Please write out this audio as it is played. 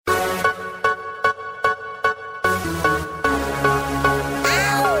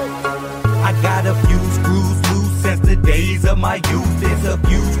a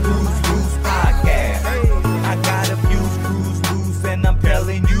Views Screws Loose podcast. I got a few screws loose and I'm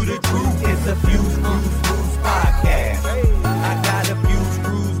telling you the truth. It's a Views Screws Loose podcast. I got a few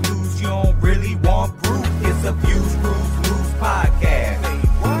screws loose, you don't really want proof. It's a Views Screws Loose podcast.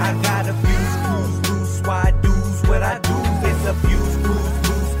 I got a few screws loose, so I do's what I do. It's a Views Screws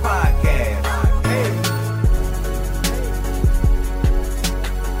Loose podcast.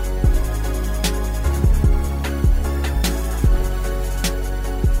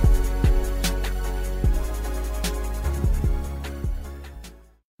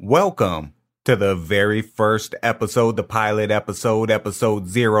 Welcome to the very first episode, the pilot episode, episode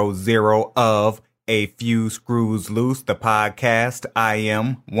 00 of A Few Screws Loose, the podcast. I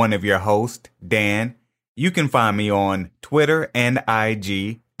am one of your hosts, Dan. You can find me on Twitter and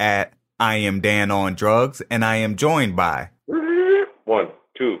IG at I am Dan on Drugs, and I am joined by 1,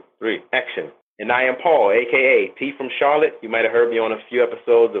 2, 3, action. And I am Paul, a.k.a. T from Charlotte. You might have heard me on a few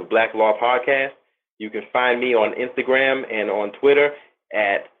episodes of Black Law Podcast. You can find me on Instagram and on Twitter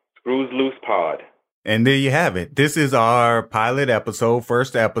at Screws Loose Pod. And there you have it. This is our pilot episode,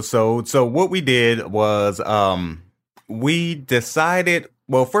 first episode. So what we did was we decided,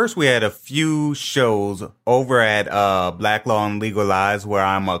 well, first we had a few shows over at Black Law and Legalized where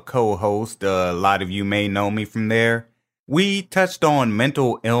I'm a co-host. A lot of you may know me from there. We touched on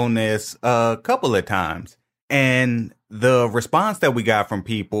mental illness a couple of times. And the response that we got from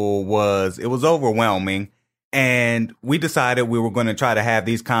people was, it was overwhelming. And we decided we were going to try to have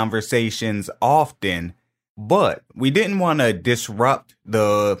these conversations often, but we didn't want to disrupt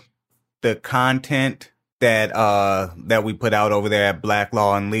the content that we put out over there at Black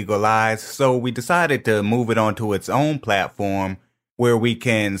Law and Legalized. So we decided to move it onto its own platform where we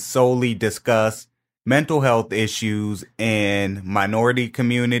can solely discuss mental health issues in minority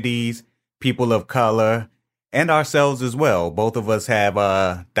communities, people of color, and ourselves as well. Both of us have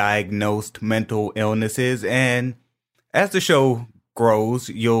diagnosed mental illnesses, and as the show grows,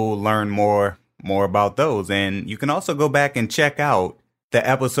 you'll learn more about those. And you can also go back and check out the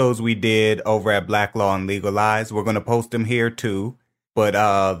episodes we did over at Black Law and Legalized. We're going to post them here too. But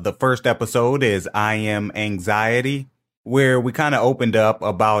the first episode is I Am Anxiety, where we kind of opened up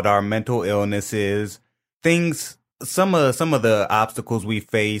about our mental illnesses, things, some of the obstacles we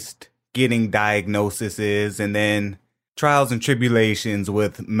faced getting diagnoses, and then trials and tribulations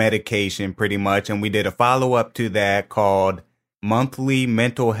with medication pretty much. And we did a follow-up to that called Monthly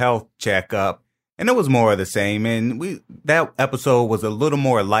Mental Health Checkup. And it was more of the same. And that episode was a little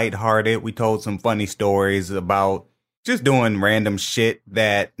more lighthearted. We told some funny stories about just doing random shit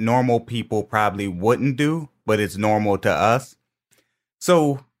that normal people probably wouldn't do, but it's normal to us.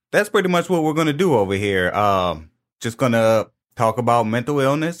 So that's pretty much what we're going to do over here. Just going to talk about mental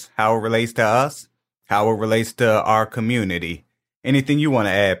illness, how it relates to us, how it relates to our community. Anything you want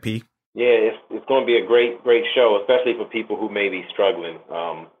to add, P? Yeah, it's going to be a great show, especially for people who may be struggling.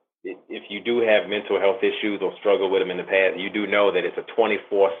 If you do have mental health issues or struggle with them in the past, you do know that it's a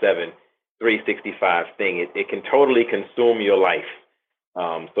 24/7, 365 thing. It can totally consume your life.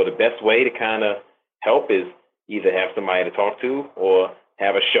 So the best way to kind of help is either have somebody to talk to or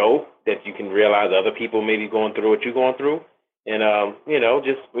have a show that you can realize other people may be going through what you're going through. And, we're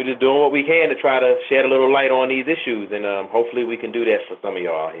just doing what we can to try to shed a little light on these issues. And hopefully we can do that for some of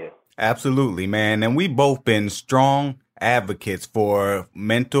y'all out here. Absolutely, man. And we've both been strong advocates for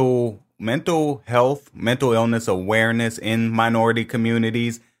mental health, mental illness awareness in minority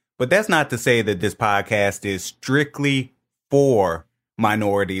communities. But that's not to say that this podcast is strictly for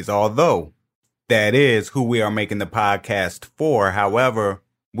minorities, although that is who we are making the podcast for. However,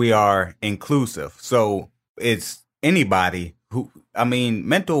 we are inclusive. So it's anybody who,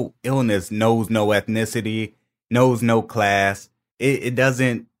 mental illness knows no ethnicity, knows no class. It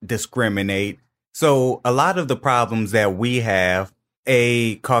doesn't discriminate. So a lot of the problems that we have,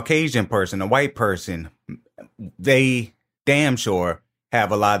 a Caucasian person, a white person, they damn sure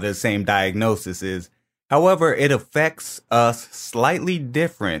have a lot of the same diagnoses. However, it affects us slightly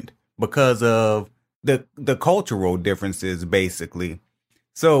different because of the cultural differences, basically.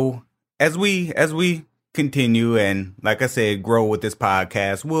 So as we continue and, like I said, grow with this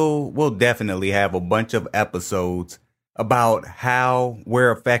podcast, we'll definitely have a bunch of episodes about how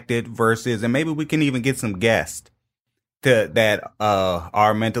we're affected versus, and maybe we can even get some guests that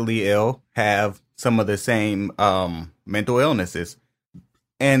are mentally ill, have some of the same mental illnesses,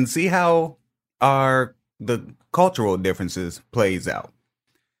 and see how the cultural differences plays out.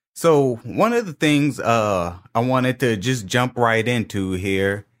 So one of the things I wanted to just jump right into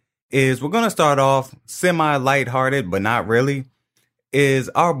here is we're going to start off semi-lighthearted, but not really, is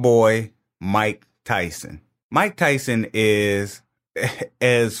our boy Mike Tyson. Mike Tyson is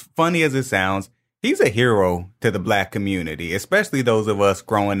as funny as it sounds, he's a hero to the black community, especially those of us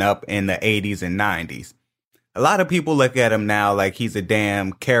growing up in the 80s and 90s. A lot of people look at him now like he's a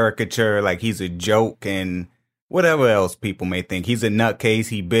damn caricature, like he's a joke, and whatever else people may think. He's a nutcase.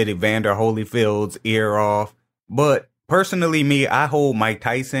 He bit Evander Holyfield's ear off. But personally, me, I hold Mike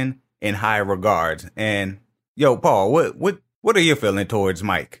Tyson in high regards. And yo, Paul, what are you feeling towards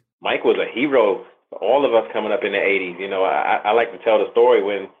Mike? Mike was a hero for all of us coming up in the 80s. You know, I like to tell the story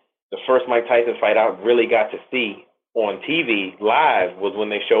when the first Mike Tyson fight I really got to see on TV live was when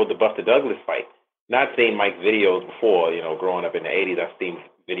they showed the Buster Douglas fight. Not seen Mike's videos before, you know, growing up in the 80s. I've seen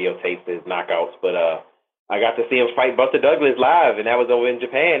videotapes, his knockouts, but I got to see him fight Buster Douglas live, and that was over in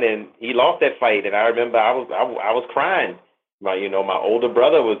Japan, and he lost that fight. And I remember I was crying. My older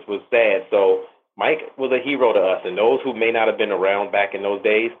brother was sad. So Mike was a hero to us, and those who may not have been around back in those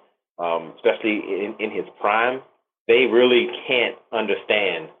days, especially in his prime, they really can't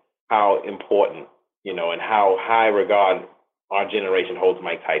understand how important, you know, and how high regard our generation holds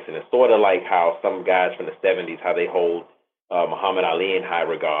Mike Tyson. It's sort of like how some guys from the 70s, how they hold Muhammad Ali in high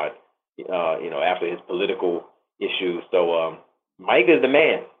regard, you know, after his political issues. So Mike is the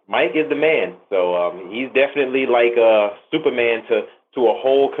man. Mike is the man. So he's definitely like Superman to a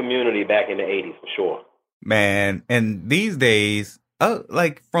whole community back in the 80s, for sure. Man, and these days,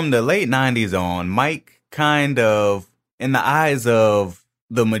 like from the late 90s on, Mike kind of, in the eyes of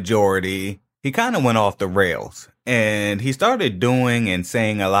the majority, he kind of went off the rails. And he started doing and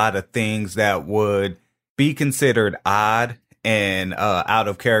saying a lot of things that would be considered odd and out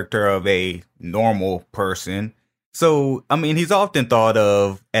of character of a normal person. So, I mean, he's often thought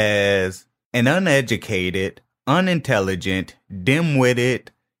of as an uneducated, unintelligent,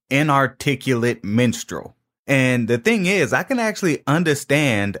 dim-witted, inarticulate minstrel. And the thing is, I can actually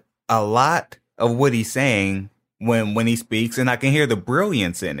understand a lot of what he's saying when he speaks, and I can hear the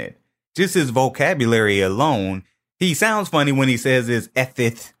brilliance in it. Just his vocabulary alone. He sounds funny when he says his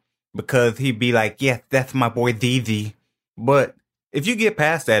ethith, because he'd be like, yeah, that's my boy Dee. But if you get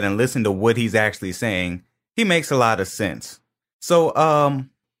past that and listen to what he's actually saying, he makes a lot of sense. So,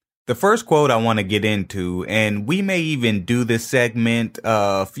 the first quote I want to get into, and we may even do this segment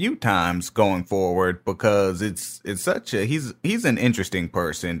a few times going forward, because it's such a, he's an interesting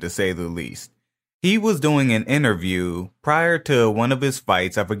person, to say the least. He was doing an interview prior to one of his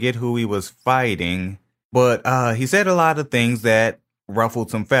fights. I forget who he was fighting, but he said a lot of things that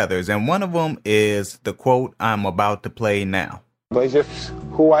ruffled some feathers. And one of them is the quote I'm about to play now. But it's just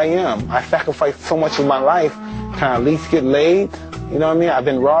who I am. I sacrificed so much of my life. Can I at least get laid? You know what I mean? I've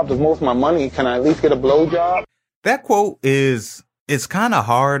been robbed of most of my money. Can I at least get a blowjob? That quote is kind of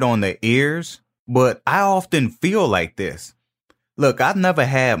hard on the ears, but I often feel like this. Look, I've never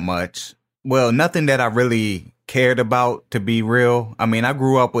had much. Well, nothing that I really cared about, to be real. I mean, I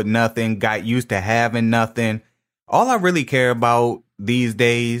grew up with nothing, got used to having nothing. All I really care about these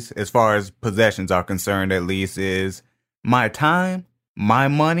days, as far as possessions are concerned at least, is my time, my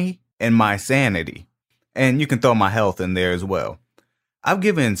money, and my sanity. And you can throw my health in there as well. I've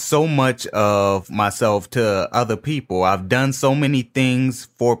given so much of myself to other people. I've done so many things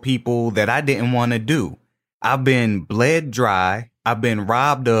for people that I didn't want to do. I've been bled dry. I've been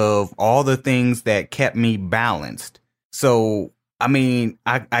robbed of all the things that kept me balanced. So, I mean,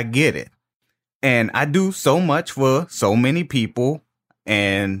 I get it. And I do so much for so many people.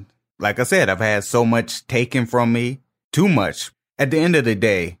 And like I said, I've had so much taken from me, too much. At the end of the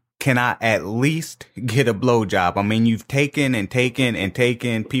day, can I at least get a blowjob? I mean, you've taken and taken and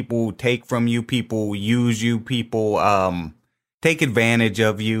taken. People take from you. People use you. People take advantage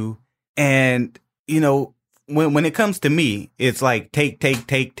of you. And, you know, when it comes to me, it's like take.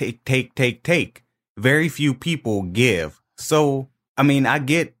 Very few people give. So, I mean, I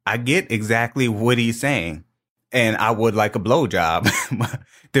get exactly what he's saying. And I would like a blowjob,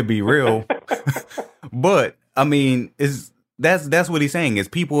 to be real. But, I mean, that's what he's saying, is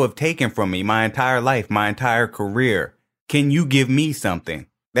people have taken from me my entire life, my entire career. Can you give me something?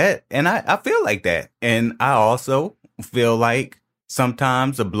 And I feel like that. And I also feel like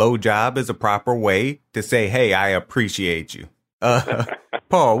sometimes a blowjob is a proper way to say, hey, I appreciate you.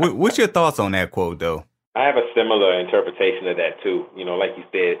 Paul, what's your thoughts on that quote, though? I have a similar interpretation of that, too. You know, like you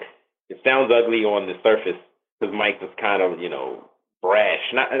said, it sounds ugly on the surface because Mike was kind of, you know, brash.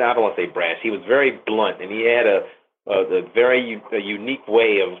 I don't want to say brash. He was very blunt, and he had a very unique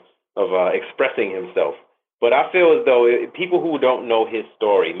way of expressing himself. But I feel as though people who don't know his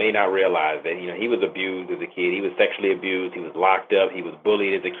story may not realize that, you know, he was abused as a kid. He was sexually abused. He was locked up. He was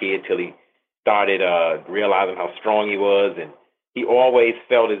bullied as a kid till he started realizing how strong he was. And he always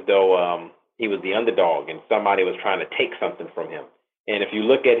felt as though he was the underdog and somebody was trying to take something from him. And if you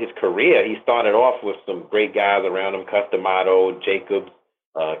look at his career, he started off with some great guys around him, Customato, Jacobs,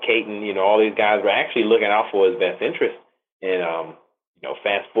 Caton, all these guys were actually looking out for his best interest. And,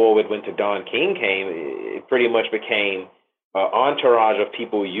 fast forward when to Don King came, it pretty much became an entourage of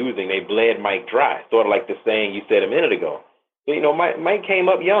people using. They bled Mike dry, sort of like the saying you said a minute ago. So, Mike came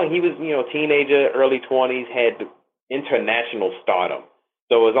up young. He was, teenager, early 20s, had international stardom.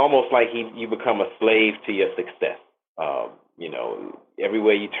 So it was almost like you become a slave to your success.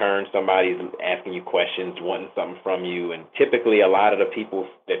 Everywhere you turn, somebody's asking you questions, wanting something from you. And typically a lot of the people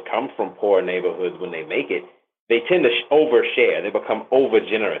that come from poor neighborhoods, when they make it, they tend to overshare. They become over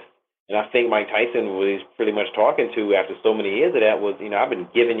generous. And I think Mike Tyson was pretty much talking to, after so many years of that, was, I've been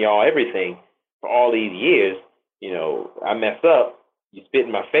giving y'all everything for all these years. I mess up, you spit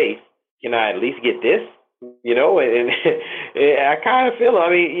in my face. Can I at least get this? And I kind of feel,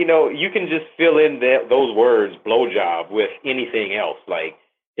 you can just fill in those words, blowjob, with anything else. Like,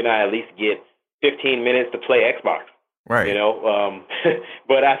 can I at least get 15 minutes to play Xbox? Right.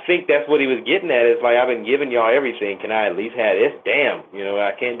 But I think that's what he was getting at. Is like, I've been giving y'all everything. Can I at least have this? Damn,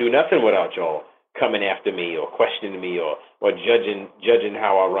 I can't do nothing without y'all coming after me or questioning me or judging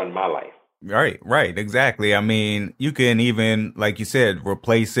how I run my life. Right, exactly. I mean, you can even, like you said,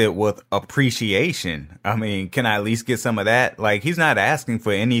 replace it with appreciation. I mean, can I at least get some of that? Like, he's not asking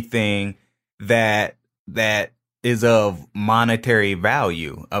for anything that is of monetary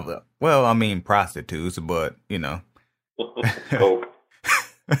value. Prostitutes, but, Coke.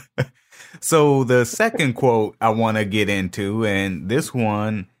 So the second quote I want to get into, and this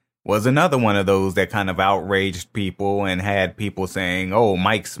one was another one of those that kind of outraged people and had people saying, "Oh,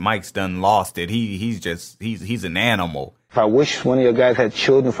 Mike's done lost it. He's an animal." I wish one of your guys had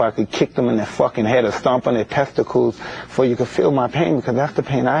children, if I could kick them in their fucking head or stomp on their testicles, so you could feel my pain, because that's the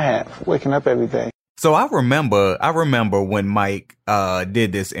pain I have waking up every day. So I remember when Mike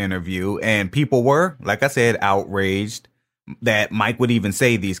did this interview, and people were, like I said, outraged that Mike would even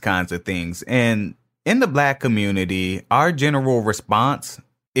say these kinds of things. And in the black community, our general response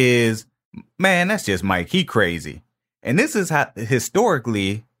is, man, that's just Mike. He crazy. And this is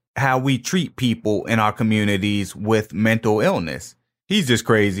historically how we treat people in our communities with mental illness. He's just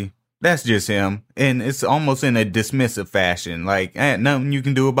crazy. That's just him. And it's almost in a dismissive fashion. Like, nothing you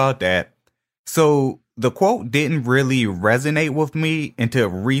can do about that. So the quote didn't really resonate with me until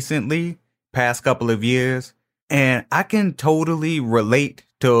recently, past couple of years. And I can totally relate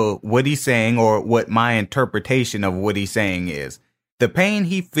to what he's saying, or what my interpretation of what he's saying is. The pain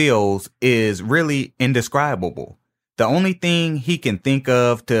he feels is really indescribable. The only thing he can think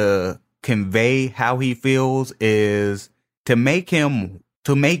of to convey how he feels is to make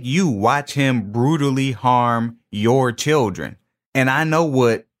you watch him brutally harm your children. And I know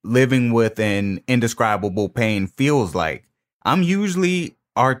what living with an indescribable pain feels like. I'm usually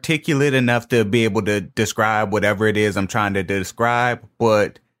articulate enough to be able to describe whatever it is I'm trying to describe,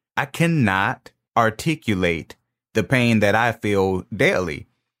 but I cannot articulate the pain that I feel daily.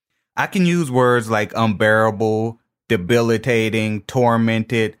 I can use words like unbearable, debilitating,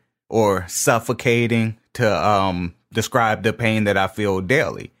 tormented, or suffocating to describe the pain that I feel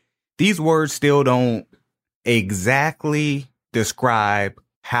daily. These words still don't exactly describe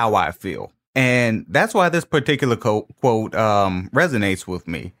how I feel. And that's why this particular quote resonates with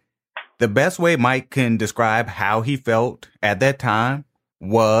me. The best way Mike can describe how he felt at that time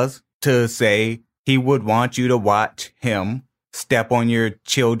was to say he would want you to watch him step on your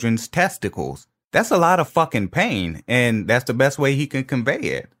children's testicles. That's a lot of fucking pain, and that's the best way he can convey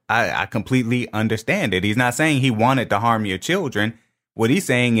it. I completely understand it. He's not saying he wanted to harm your children. What he's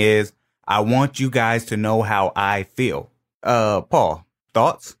saying is, I want you guys to know how I feel. Paul,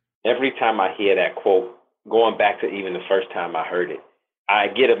 thoughts? Every time I hear that quote, going back to even the first time I heard it, I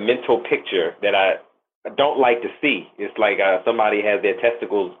get a mental picture that I don't like to see. It's like somebody has their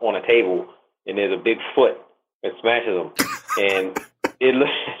testicles on a table and there's a big foot that smashes them. And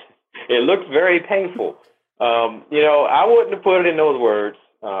it looks very painful. I wouldn't have put it in those words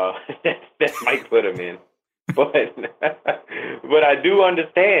that Mike put them in. But I do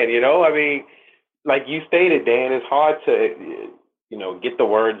understand, like you stated, Dan, it's hard to get the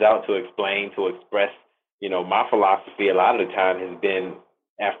words out to explain, to express. My philosophy a lot of the time has been,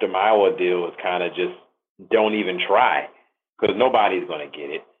 after my ordeal, is kind of just don't even try, because nobody's going to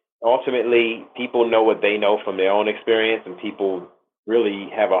get it. Ultimately, people know what they know from their own experience, and people really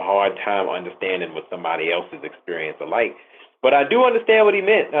have a hard time understanding what somebody else's experience are like. But I do understand what he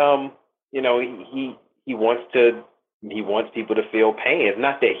meant. He wants people to feel pain. It's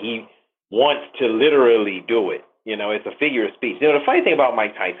not that he wants to literally do it. It's a figure of speech. The funny thing about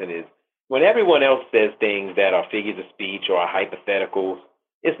Mike Tyson is, when everyone else says things that are figures of speech or are hypotheticals,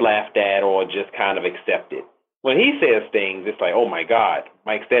 it's laughed at or just kind of accepted. When he says things, it's like, oh my God,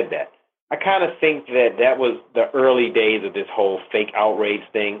 Mike said that. I kind of think that was the early days of this whole fake outrage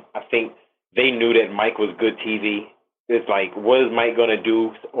thing. I think they knew that Mike was good TV. It's like, what is Mike going to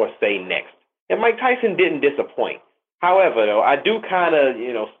do or say next? And Mike Tyson didn't disappoint. However, though, I do kind of,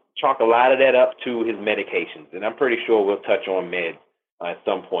 chalk a lot of that up to his medications. And I'm pretty sure we'll touch on meds at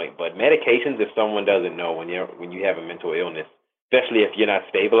some point. But medications, if someone doesn't know, when you have a mental illness, especially if you're not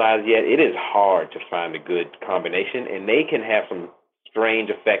stabilized yet, it is hard to find a good combination. And they can have some strange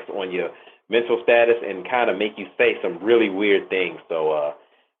effects on your mental status and kind of make you say some really weird things. So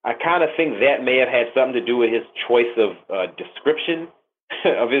I kind of think that may have had something to do with his choice of description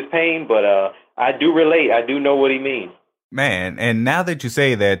of his pain. But I do relate. I do know what he means. Man, and now that you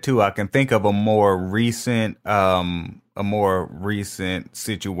say that too, I can think of a more recent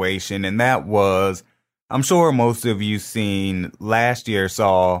situation, and that was, I'm sure most of you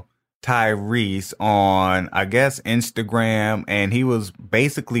saw Tyrese on, I guess, Instagram, and he was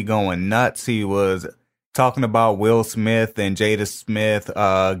basically going nuts. He was talking about Will Smith, and Jada Smith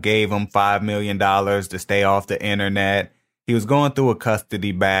gave him $5 million to stay off the internet. He was going through a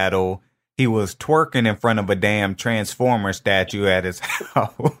custody battle. He was twerking in front of a damn Transformer statue at his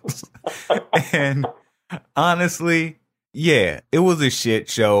house. And honestly, yeah, it was a shit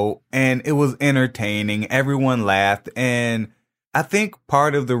show and it was entertaining. Everyone laughed. And I think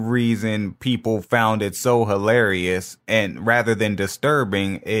part of the reason people found it so hilarious and rather than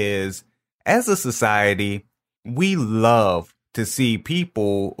disturbing is, as a society, we love to see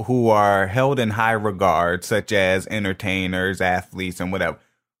people who are held in high regard, such as entertainers, athletes, and whatever.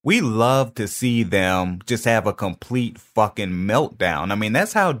 We love to see them just have a complete fucking meltdown. I mean,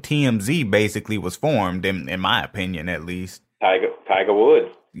 that's how TMZ basically was formed, in my opinion, at least. Tiger Woods.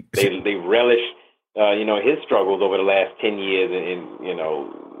 They relish, his struggles over the last 10 years. And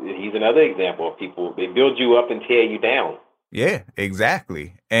he's another example of people. They build you up and tear you down. Yeah,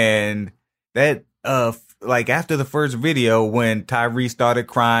 exactly. And that, after the first video, when Tyrese started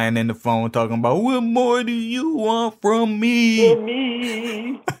crying in the phone, talking about, what more do you want from me? From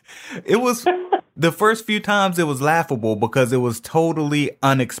me. It was, the first few times it was laughable because it was totally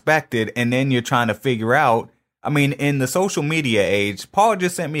unexpected. And then you're trying to figure out, I mean, in the social media age, Paul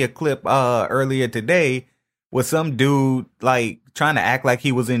just sent me a clip earlier today with some dude, trying to act like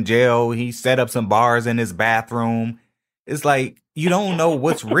he was in jail. He set up some bars in his bathroom. It's like, you don't know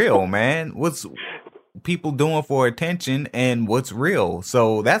what's real, man. What's people doing for attention and what's real.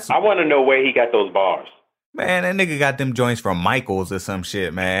 So I want to know where he got those bars. Man, that nigga got them joints from Michael's or some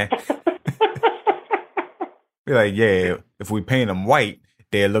shit, man. Be like, yeah, if we paint them white,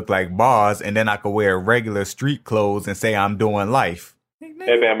 they look like bars, and then I could wear regular street clothes and say I'm doing life. Hey,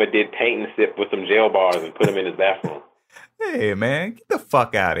 man, I did paint and sip with some jail bars and put them in his bathroom. Hey, man, get the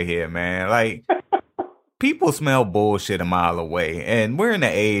fuck out of here, man. People smell bullshit a mile away, and we're in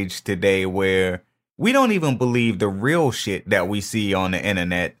an age today where we don't even believe the real shit that we see on the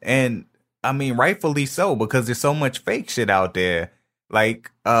internet. And I mean, rightfully so, because there's so much fake shit out there.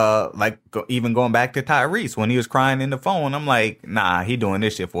 Even going back to Tyrese, when he was crying in the phone, I'm like, nah, he doing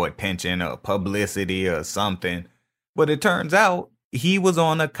this shit for attention or publicity or something. But it turns out he was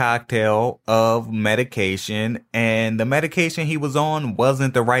on a cocktail of medication, and the medication he was on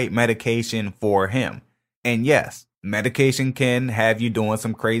wasn't the right medication for him. And yes, medication can have you doing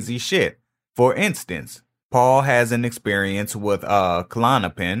some crazy shit. For instance, Paul has an experience with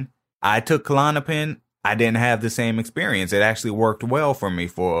Klonopin. I took Klonopin. I didn't have the same experience. It actually worked well for me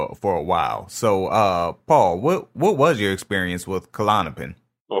for a while. So, Paul, what was your experience with Klonopin?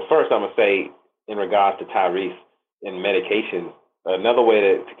 Well, first I'm going to say, in regards to Tyrese and medications, another way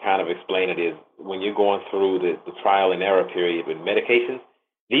to kind of explain it is when you're going through the trial and error period with medications,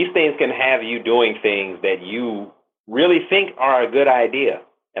 these things can have you doing things that you really think are a good idea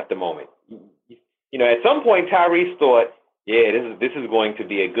at the moment. At some point, Tyrese thought, yeah, this is going to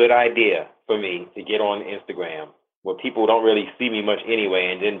be a good idea for me to get on Instagram where people don't really see me much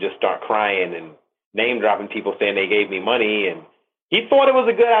anyway, and then just start crying and name dropping people saying they gave me money. And he thought it was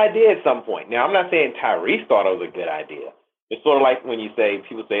a good idea at some point. Now, I'm not saying Tyrese thought it was a good idea. It's sort of like when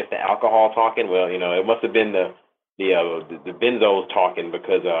people say it's the alcohol talking. Well, it must have been the benzos talking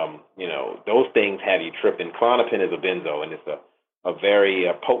because, those things have you tripping. Klonopin is a benzo, and it's a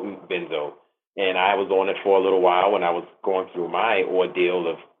very potent benzo. And I was on it for a little while when I was going through my ordeal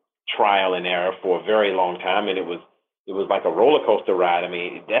of trial and error for a very long time. And it was like a roller coaster ride. I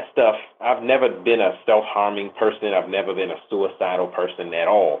mean, that stuff, I've never been a self-harming person. I've never been a suicidal person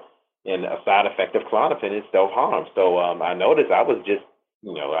at all. And a side effect of Klonopin is self-harm. So I noticed I was just,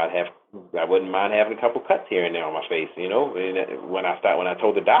 I'd have I wouldn't mind having a couple cuts here and there on my face, you know. And when I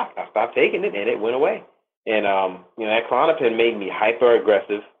told the doc, I stopped taking it, and it went away. And you know, that Klonopin made me hyper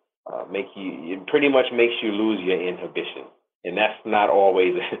aggressive. It pretty much makes you lose your inhibition, and that's not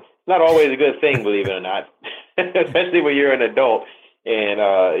always a good thing, believe it or not. Especially when you're an adult, and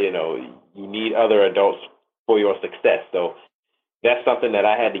you know, you need other adults for your success. So that's something that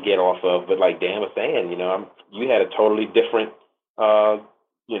I had to get off of. But like Dan was saying, you know, you had a totally different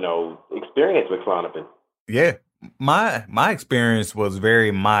you know, experience with Klonopin. Yeah, my experience was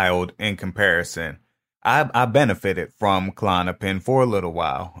very mild in comparison. I benefited from Klonopin for a little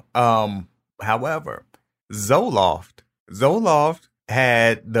while. However, Zoloft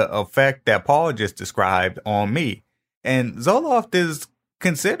had the effect that Paul just described on me. And Zoloft is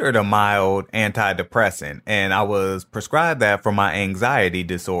considered a mild antidepressant, and I was prescribed that for my anxiety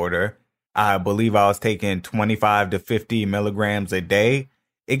disorder. I believe I was taking 25 to 50 milligrams a day.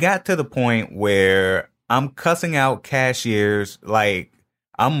 It got to the point where I'm cussing out cashiers, like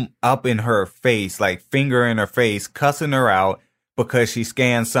I'm up in her face, like finger in her face, cussing her out because she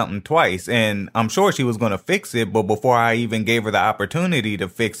scanned something twice. And I'm sure she was going to fix it, but before I even gave her the opportunity to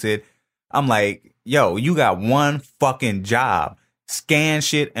fix it, I'm like, yo, you got one fucking job. Scan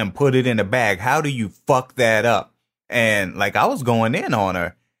shit and put it in a bag. How do you fuck that up? And like, I was going in on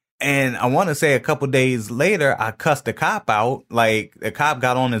her. And I want to say a couple days later, I cussed the cop out. Like, the cop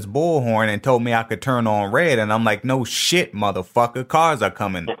got on his bullhorn and told me I could turn on red. And I'm like, no shit, motherfucker. Cars are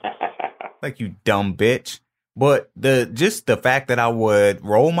coming. Like, you dumb bitch. But just the fact that I would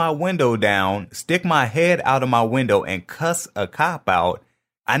roll my window down, stick my head out of my window and cuss a cop out,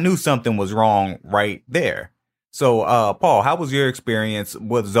 I knew something was wrong right there. So, Paul, how was your experience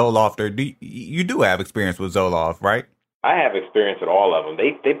with Zoloft? Or you do have experience with Zoloft, right? I have experience with all of them.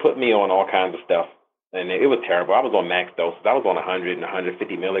 They put me on all kinds of stuff, and it was terrible. I was on max doses. I was on 100 and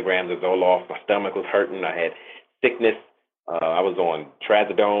 150 milligrams of Zoloft. My stomach was hurting. I had sickness. I was on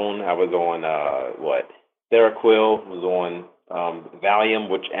Trazodone. I was on, Seroquel. I was on Valium,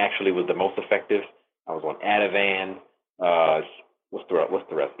 which actually was the most effective. I was on Ativan. What's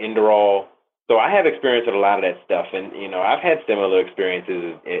the rest? Inderol. So I have experience with a lot of that stuff, and you know, I've had similar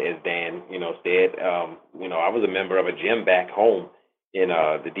experiences as Dan, you know, said. You know, I was a member of a gym back home in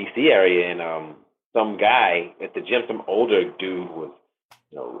the DC area, and some guy at the gym, some older dude, was,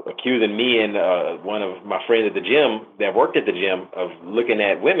 you know, accusing me and one of my friends at the gym that worked at the gym of looking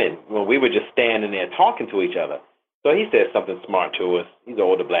at women when we were just standing there talking to each other. So he said something smart to us. He's an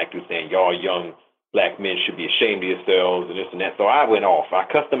older black dude saying, "Y'all young black men should be ashamed of yourselves," and this and that. So I went off. I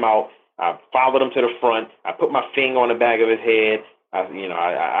cussed him out. I followed him to the front. I put my finger on the back of his head.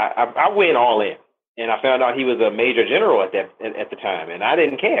 I went all in, and I found out he was a major general at the time, and I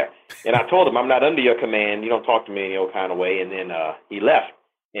didn't care. And I told him, "I'm not under your command. You don't talk to me any old kind of way." And then he left,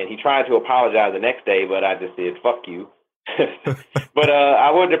 and he tried to apologize the next day, but I just said, "Fuck you." But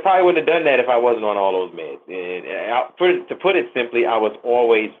I probably wouldn't have done that if I wasn't on all those meds. And to put it simply, I was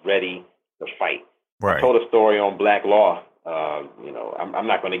always ready to fight. Right. I told a story on Black Law. You know, I'm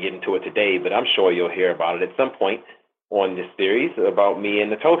not going to get into it today, but I'm sure you'll hear about it at some point on this series about me in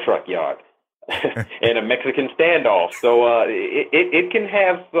the tow truck yard and a Mexican standoff. So it can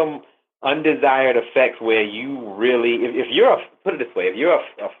have some undesired effects where you really, if you're put it this way, if you're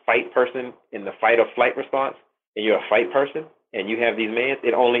a fight person in the fight or flight response, and you're a fight person and you have these meds,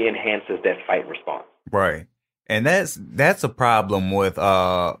 it only enhances that fight response. Right. And that's a problem with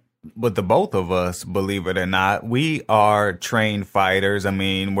the both of us, believe it or not. We are trained fighters. I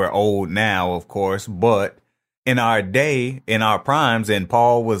mean, we're old now, of course, but in our day, in our primes, and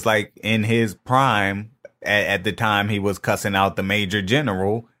Paul was like in his prime at the time he was cussing out the major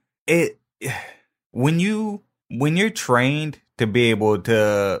general. When you're trained to be able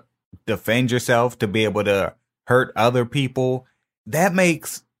to defend yourself, to be able to hurt other people, that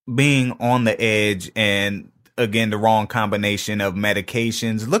makes being on the edge and, again, the wrong combination of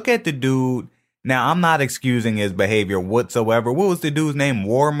medications. Look at the dude. Now, I'm not excusing his behavior whatsoever. What was the dude's name?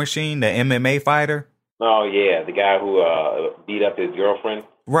 War Machine, the MMA fighter? Oh, yeah. The guy who beat up his girlfriend.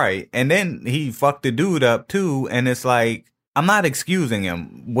 Right. And then he fucked the dude up, too. And it's like, I'm not excusing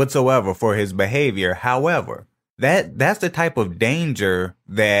him whatsoever for his behavior. However, that's the type of danger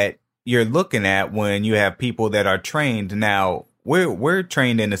that you're looking at when you have people that are trained. Now, we're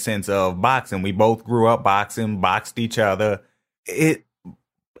trained in the sense of boxing. We both grew up boxing, boxed each other.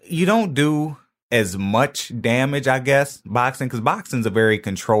 You don't do as much damage, I guess, boxing, because boxing's a very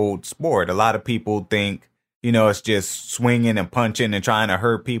controlled sport. A lot of people think, you know, it's just swinging and punching and trying to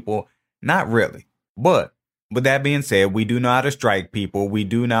hurt people. Not really. But with that being said, we do know how to strike people. We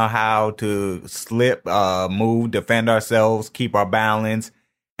do know how to slip, move, defend ourselves, keep our balance.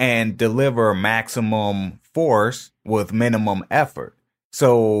 and deliver maximum force with minimum effort.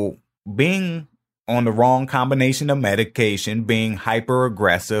 So being on the wrong combination of medication, being hyper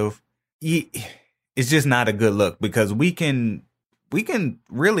aggressive, it's just not a good look, because we can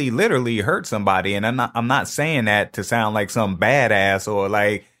really literally hurt somebody. And I'm not saying that to sound like some badass or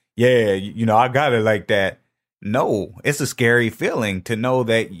like, yeah, I got it like that. No, it's a scary feeling to know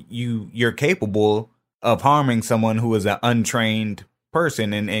that you're capable of harming someone who is an untrained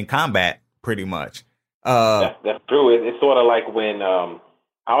person in combat, pretty much. That's true. It's sort of like when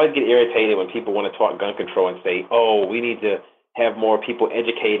I always get irritated when people want to talk gun control and say, "Oh, we need to have more people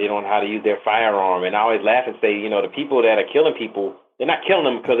educated on how to use their firearm." And I always laugh and say, the people that are killing people, they're not killing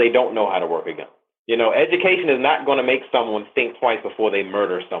them because they don't know how to work a gun. Education is not going to make someone think twice before they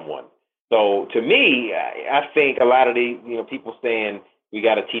murder someone. So to me, I think a lot of the people saying we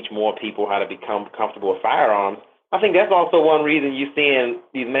got to teach more people how to become comfortable with firearms. I think that's also one reason you're seeing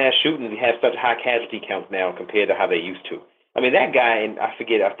these mass shootings have such high casualty counts now compared to how they used to. I mean, that guy, and I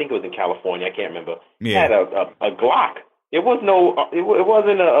think it was in California, I can't remember, had a Glock. It wasn't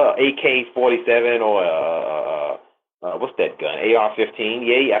a AK-47 or what's that gun? AR-15.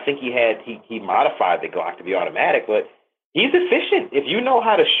 Yeah, I think he modified the Glock to be automatic, but he's efficient. If you know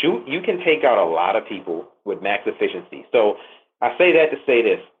how to shoot, you can take out a lot of people with max efficiency. So I say that to say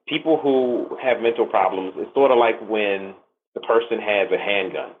this. People who have mental problems, it's sort of like when the person has a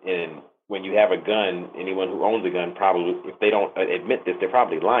handgun. And when you have a gun, anyone who owns a gun probably, if they don't admit this, they're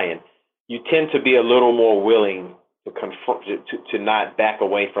probably lying. You tend to be a little more willing to confront, to not back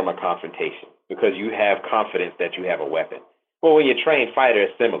away from a confrontation because you have confidence that you have a weapon. Well, when you're a trained fighter,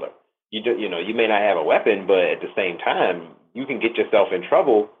 it's similar. You may not have a weapon, but at the same time, you can get yourself in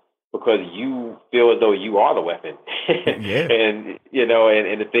trouble because you feel as though you are the weapon. Yeah. And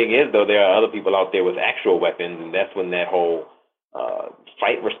the thing is, though, there are other people out there with actual weapons, and that's when that whole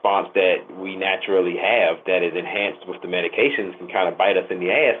fight response that we naturally have that is enhanced with the medications can kind of bite us in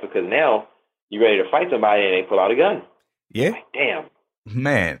the ass, because now you're ready to fight somebody and they pull out a gun. Yeah. Like, damn.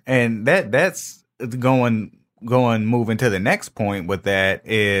 Man, and that's moving to the next point with that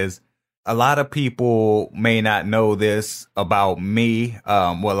is a lot of people may not know this about me.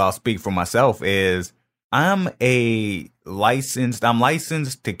 I'll speak for myself is I'm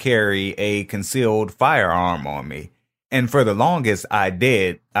licensed to carry a concealed firearm on me. And for the longest I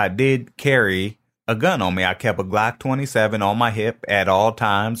did carry a gun on me. I kept a Glock 27 on my hip at all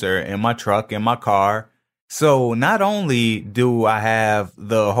times, or in my truck, in my car. So not only do I have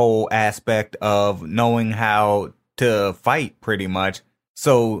the whole aspect of knowing how to fight pretty much.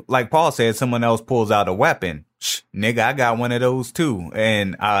 So like Paul said, someone else pulls out a weapon. Nigga, I got one of those too.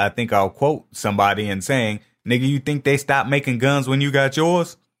 And I think I'll quote somebody and saying, nigga, you think they stopped making guns when you got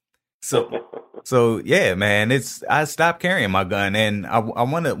yours? So yeah, man, I stopped carrying my gun, and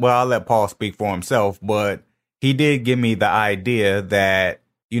I'll let Paul speak for himself, but he did give me the idea that,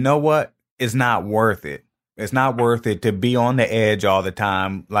 you know what? It's not worth it. It's not worth it to be on the edge all the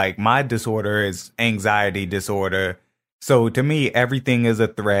time. Like, my disorder is anxiety disorder. So to me, everything is a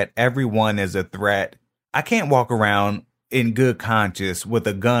threat. Everyone is a threat. I can't walk around in good conscience with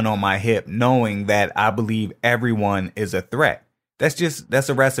a gun on my hip, knowing that I believe everyone is a threat. That's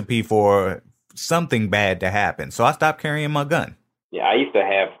a recipe for something bad to happen. So I stopped carrying my gun. Yeah, I used to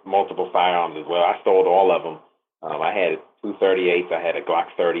have multiple firearms as well. I sold all of them. I had 238s. I had a Glock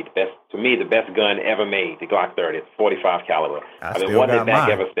 30. The best gun ever made, the Glock 30. It's 45 caliber. I've been wanting it back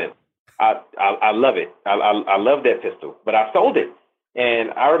ever since. I love it. I love that pistol, but I sold it.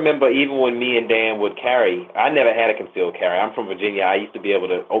 And I remember even when me and Dan would carry, I never had a concealed carry. I'm from Virginia. I used to be able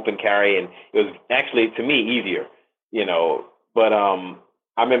to open carry, and it was actually, to me, easier, But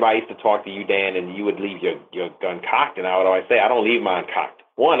I remember I used to talk to you, Dan, and you would leave your gun cocked, and I would always say, I don't leave mine cocked.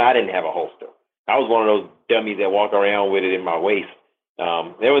 One, I didn't have a holster. I was one of those dummies that walk around with it in my waist.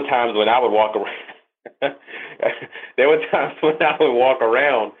 There were times when I would walk around. There were times when I would walk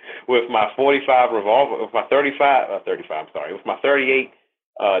around with my 45 revolver, with my 35. With my 38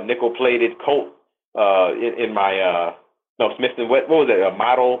 nickel-plated Colt in my Smith & Wesson. What was it? A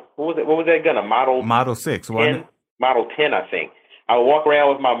model? What was that gun? A Model 6, 10? wasn't it? Model 10, I think. I would walk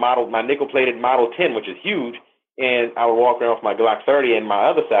around with my nickel-plated Model 10, which is huge, and I would walk around with my Glock 30 in my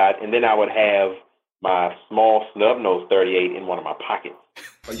other side, and then I would have my small snub-nose 38 in one of my pockets.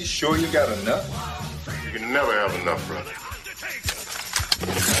 Are you sure you got enough? You can never have enough, brother.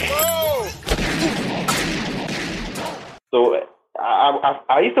 So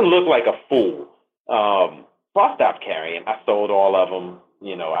I used to look like a fool. So I stopped carrying. I sold all of them.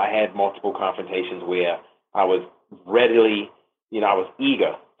 I had multiple confrontations where I was readily, I was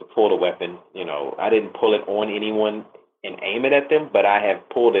eager to pull the weapon. I didn't pull it on anyone and aim it at them, but I have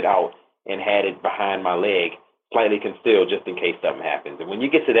pulled it out and had it behind my leg, slightly concealed, just in case something happens. And when you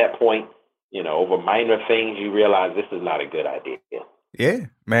get to that point, over minor things, you realize this is not a good idea. Yeah,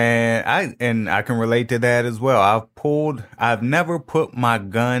 man. I can relate to that as well. I've never put my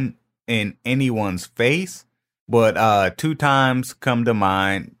gun in anyone's face, but 2 times come to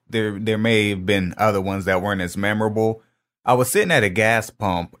mind. There may have been other ones that weren't as memorable. I was sitting at a gas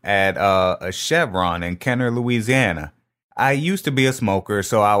pump at a Chevron in Kenner, Louisiana. I used to be a smoker,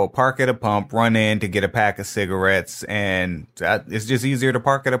 so I would park at a pump, run in to get a pack of cigarettes, and it's just easier to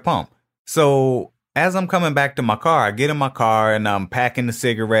park at a pump. So as I'm coming back to my car, I get in my car and I'm packing the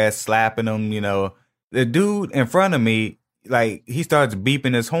cigarettes, slapping them, The dude in front of me, like, he starts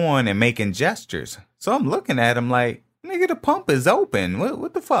beeping his horn and making gestures. So I'm looking at him like, nigga, the pump is open.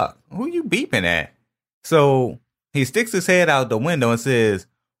 What the fuck? Who you beeping at? So he sticks his head out the window and says,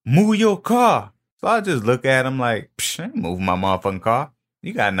 move your car. So I just look at him like, psh, I ain't moving my motherfucking car.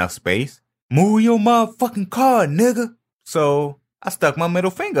 You got enough space. Move your motherfucking car, nigga. So I stuck my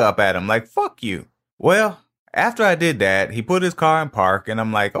middle finger up at him like, fuck you. Well, after I did that, he put his car in park and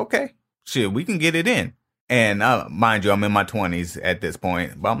I'm like, okay, shit, we can get it in. And mind you, I'm in my 20s at this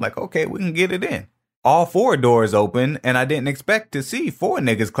point, but I'm like, okay, we can get it in. All 4 doors open and I didn't expect to see 4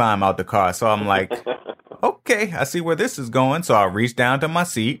 niggas climb out the car. So I'm like, okay, I see where this is going. So I reached down to my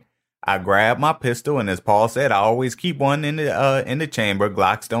seat. I grabbed my pistol, and as Paul said, I always keep one in the chamber.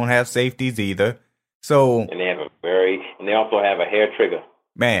 Glocks don't have safeties either. So and they also have a hair trigger.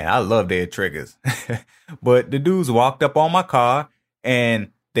 Man, I love their triggers. But the dudes walked up on my car,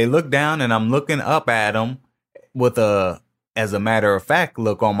 and they looked down, and I'm looking up at them with as a matter of fact,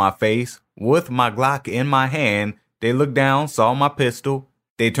 look on my face with my Glock in my hand. They looked down, saw my pistol.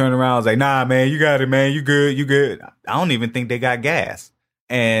 They turned around, was like, nah, man, you got it, man. You good. I don't even think they got gas.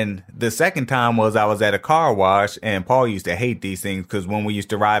 And the second time was I was at a car wash, and Paul used to hate these things because when we used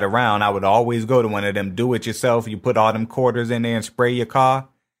to ride around, I would always go to one of them do-it-yourself. You put all them quarters in there and spray your car.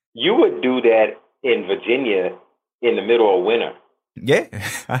 You would do that in Virginia in the middle of winter. Yeah,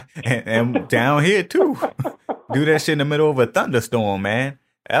 and down here too. Do that shit in the middle of a thunderstorm, man.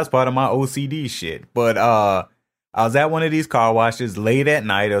 That's part of my OCD shit. But I was at one of these car washes late at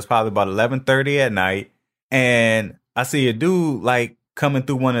night. It was probably about 11:30 at night, and I see a dude like coming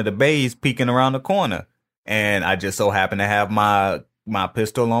through one of the bays, peeking around the corner. And I just so happen to have my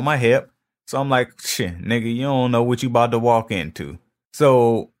pistol on my hip. So I'm like, shit, nigga, you don't know what you about to walk into.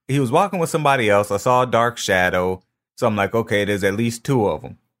 So he was walking with somebody else. I saw a dark shadow. So I'm like, okay, there's at least 2 of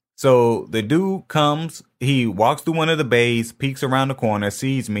them. So the dude comes, he walks through one of the bays, peeks around the corner,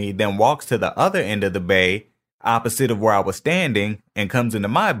 sees me, then walks to the other end of the bay, opposite of where I was standing, and comes into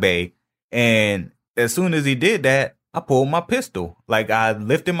my bay. And as soon as he did that, I pulled my pistol. Like, I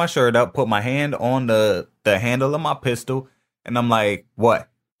lifted my shirt up, put my hand on the handle of my pistol, and I'm like, what?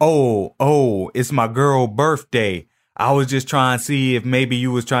 Oh, it's my girl's birthday. I was just trying to see if maybe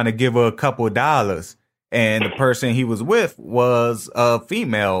you was trying to give her a couple dollars. And the person he was with was a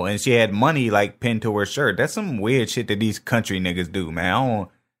female, and she had money, like, pinned to her shirt. That's some weird shit that these country niggas do, man.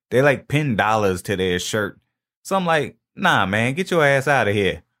 They, like, pin dollars to their shirt. So I'm like, nah, man, get your ass out of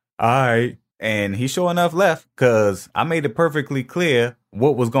here. All right. And he sure enough left, because I made it perfectly clear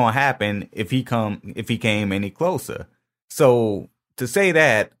what was going to happen if he came any closer. So to say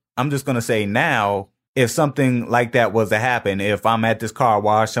that, I'm just going to say now, if something like that was to happen, if I'm at this car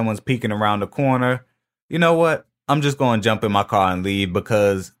wash, someone's peeking around the corner, you know what? I'm just going to jump in my car and leave,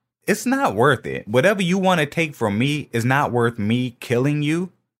 because it's not worth it. Whatever you want to take from me is not worth me killing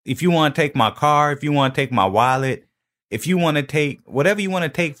you. If you want to take my car, if you want to take my wallet, if you want to take whatever you want to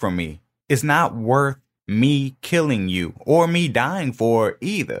take from me, it's not worth me killing you or me dying for it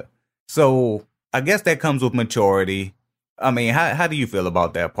either. So I guess that comes with maturity. I mean, how do you feel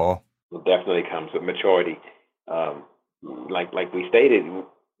about that, Paul? It definitely comes with maturity. Like we stated,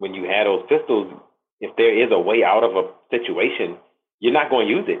 when you had those pistols, if there is a way out of a situation, you're not going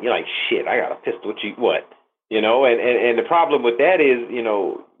to use it. You're like, shit, I got a pistol. What? And the problem with that is,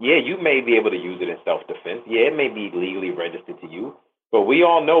 yeah, you may be able to use it in self-defense. Yeah, it may be legally registered to you. But we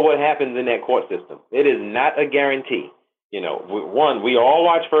all know what happens in that court system. It is not a guarantee. One, we all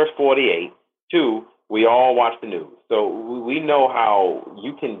watch First 48. 2, we all watch the news. So we know how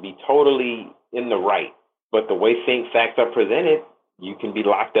you can be totally in the right. But the way facts are presented, you can be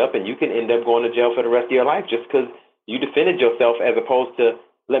locked up and you can end up going to jail for the rest of your life just because you defended yourself as opposed to,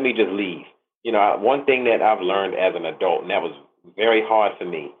 let me just leave. One thing that I've learned as an adult, and that was very hard for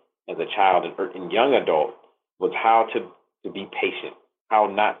me as a child and young adult, was how to be patient. How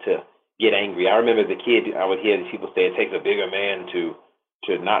not to get angry. I remember as a kid, I would hear people say it takes a bigger man to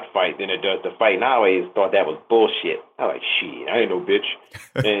to not fight than it does to fight. And I always thought that was bullshit. I was like, shit, I ain't no bitch.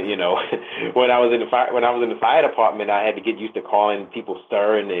 And you know, when I was in the fire department, I had to get used to calling people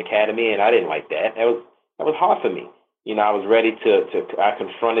sir in the academy, and I didn't like that. That was hard for me. You know, I was ready I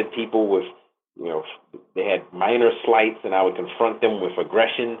confronted people with, you know, they had minor slights, and I would confront them with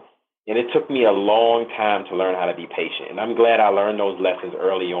aggression. And it took me a long time to learn how to be patient. And I'm glad I learned those lessons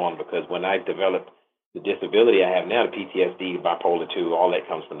early on, because when I developed the disability I have now, the PTSD, bipolar 2, all that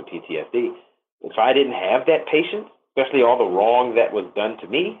comes from the PTSD. If I didn't have that patience, especially all the wrong that was done to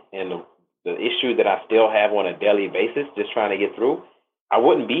me and the issue that I still have on a daily basis, just trying to get through, I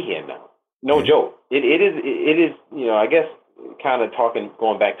wouldn't be here now. No joke. It is, you know, I guess kind of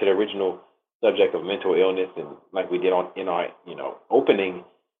going back to the original subject of mental illness, and like we did in our, you know, opening,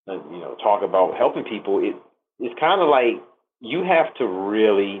 you know, talk about helping people. It's kind of like you have to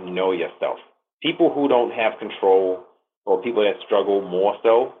really know yourself. People who don't have control, or people that struggle more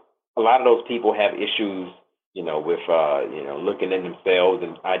so, a lot of those people have issues, you know, with, you know, looking at themselves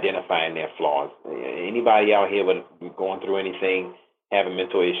and identifying their flaws. Anybody out here with going through anything, having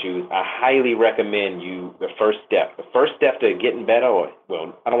mental issues, I highly recommend the first step to getting better, I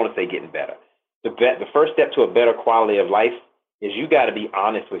don't want to say getting better. The first step to a better quality of life is you got to be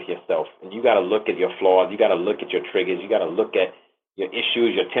honest with yourself, and you got to look at your flaws. You got to look at your triggers. You got to look at your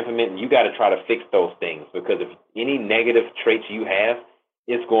issues, your temperament, and you got to try to fix those things, because if any negative traits you have,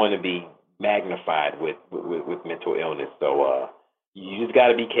 it's going to be magnified with mental illness. So you just got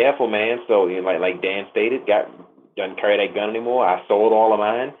to be careful, man. So, you know, like Dan stated, doesn't carry that gun anymore. I sold all of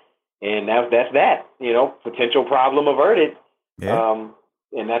mine, and that's that. You know, potential problem averted. Yeah.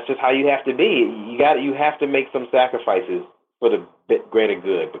 And that's just how you have to be. You have to make some sacrifices for the greater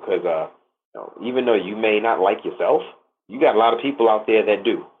good, because you know, even though you may not like yourself, you got a lot of people out there that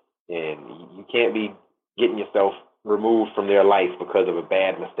do, and you can't be getting yourself removed from their life because of a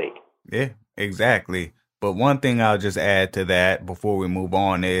bad mistake. Yeah, exactly. But one thing I'll just add to that before we move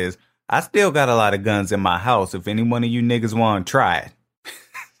on is I still got a lot of guns in my house. If any one of you niggas want to try it.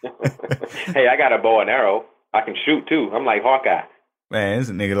 Hey, I got a bow and arrow. I can shoot too. I'm like Hawkeye. Man, this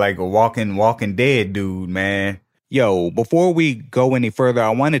nigga like a walking dead dude, man. Yo, before we go any further, I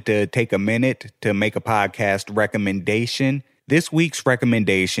wanted to take a minute to make a podcast recommendation. This week's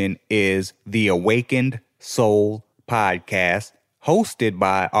recommendation is the Awakened Soul podcast, hosted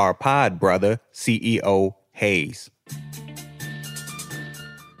by our pod brother, CEO Hayes.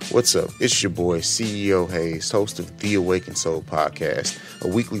 What's up? It's your boy, CEO Hayes, host of The Awakened Soul podcast, a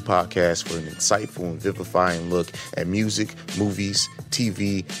weekly podcast for an insightful and vivifying look at music, movies,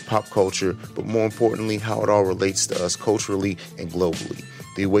 TV, pop culture, but more importantly, how it all relates to us culturally and globally.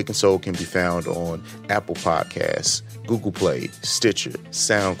 The Awakened Soul can be found on Apple Podcasts, Google Play, Stitcher,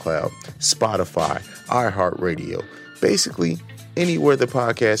 SoundCloud, Spotify, iHeartRadio. Basically, anywhere the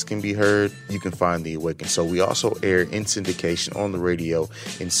podcast can be heard, you can find The Awakened Soul. We also air in syndication on the radio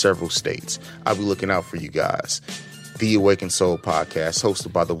in several states. I'll be looking out for you guys. The Awakened Soul podcast,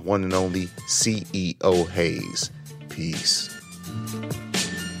 hosted by the one and only CEO Hayes. Peace.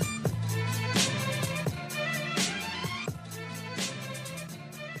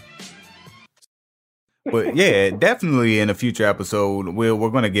 But yeah, definitely in a future episode, we're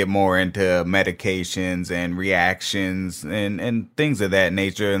going to get more into medications and reactions and things of that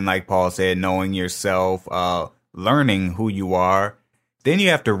nature. And like Paul said, knowing yourself, learning who you are. Then you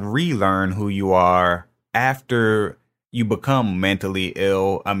have to relearn who you are after you become mentally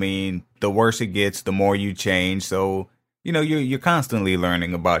ill. I mean, the worse it gets, the more you change. So, you know, you're constantly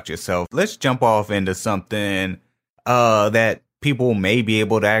learning about yourself. Let's jump off into something that people may be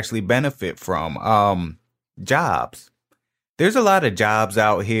able to actually benefit from. Jobs. There's a lot of jobs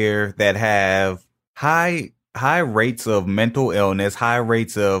out here that have high rates of mental illness, high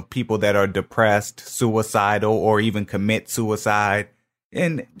rates of people that are depressed, suicidal, or even commit suicide.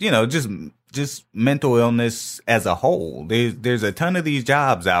 And, you know, just mental illness as a whole. There's a ton of these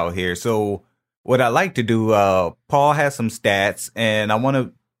jobs out here. So what I like to do, Paul has some stats, and I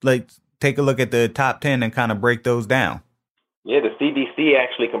want to take a look at the top 10 and kind of break those down. Yeah, the CDC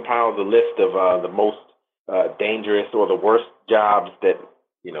actually compiles a list of the most dangerous or the worst jobs that,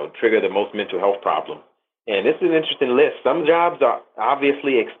 you know, trigger the most mental health problems. And this is an interesting list. Some jobs are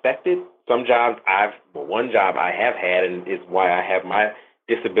obviously expected. Some jobs one job I have had, and is why I have my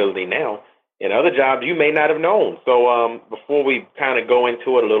disability now. And other jobs you may not have known. So before we kind of go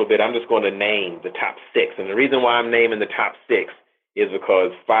into it a little bit, I'm just going to name the top 6. And the reason why I'm naming the top 6 is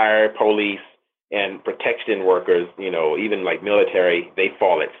because fire, police, and protection workers, you know, even like military, they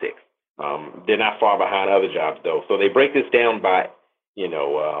fall at 6. They're not far behind other jobs, though. So they break this down by, you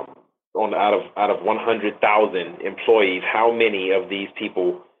know, out of 100,000 employees, how many of these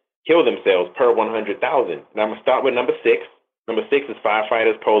people kill themselves per 100,000? Now I'm gonna start with number 6. Number 6 is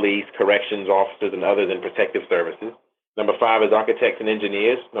firefighters, police, corrections officers, and others in protective services. Number 5 is architects and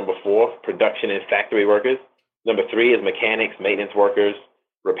engineers. Number 4, production and factory workers. Number 3 is mechanics, maintenance workers,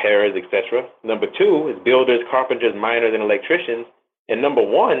 repairers, etc. Number 2 is builders, carpenters, miners, and electricians. And number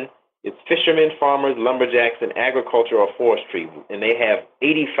 1 is fishermen, farmers, lumberjacks, and agriculture or forestry. And they have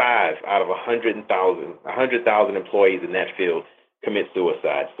 85 out of 100,000 employees in that field commit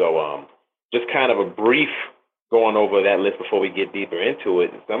suicide. So just kind of a brief going over that list before we get deeper into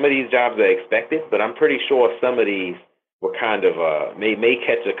it. Some of these jobs are expected, but I'm pretty sure some of these were kind of may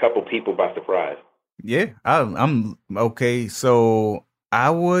catch a couple people by surprise. Yeah, I'm okay. So I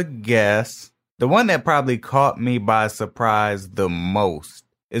would guess the one that probably caught me by surprise the most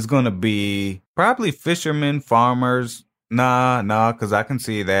is going to be probably fishermen, farmers. Nah, because I can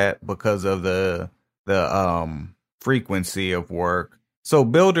see that because of the frequency of work. So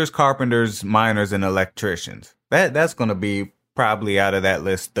builders, carpenters, miners, and electricians. That's going to be probably out of that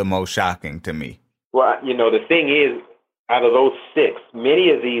list the most shocking to me. Well, the thing is, out of those 6,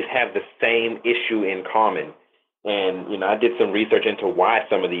 many of these have the same issue in common. And, I did some research into why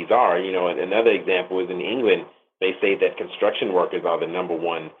some of these are. Another example is in England, they say that construction workers are the number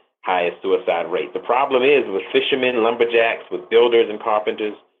 1 highest suicide rate. The problem is with fishermen, lumberjacks, with builders and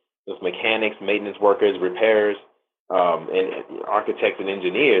carpenters, with mechanics, maintenance workers, repairers, and architects and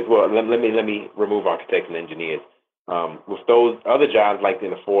engineers. Well, let me remove architects and engineers. With those other jobs like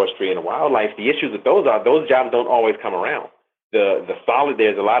in the forestry and the wildlife, the issues with those jobs don't always come around. There's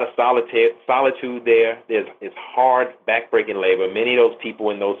a lot of solitude there. It's hard, backbreaking labor. Many of those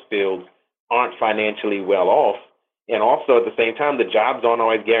people in those fields aren't financially well off. And also at the same time, the jobs aren't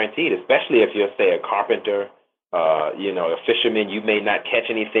always guaranteed, especially if you're, say, a carpenter, a fisherman. You may not catch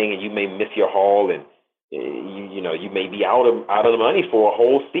anything and you may miss your haul, and you may be out of the money for a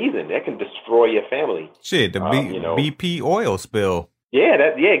whole season. That can destroy your family. Shit, the BP oil spill. Yeah,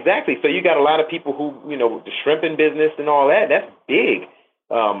 exactly. So you got a lot of people who, the shrimping business and all that. That's big.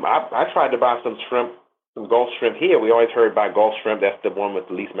 I tried to buy some Gulf shrimp here. We always heard about Gulf shrimp. That's the one with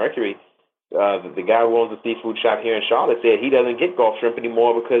the least mercury. The guy who owns the seafood shop here in Charlotte said he doesn't get Gulf shrimp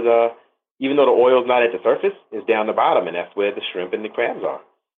anymore because even though the oil's not at the surface, it's down the bottom, and that's where the shrimp and the crabs are.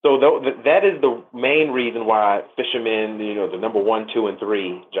 So that is the main reason why fishermen, the number 1, 2, and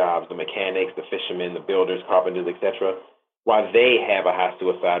 3 jobs, the mechanics, the fishermen, the builders, carpenters, etc., why they have a high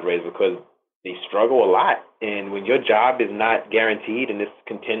suicide rate, because they struggle a lot. And when your job is not guaranteed and it's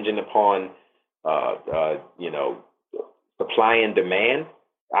contingent upon, supply and demand,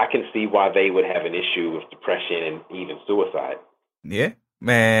 I can see why they would have an issue with depression and even suicide. Yeah,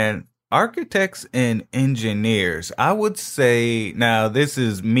 man. Architects and engineers, I would say, now this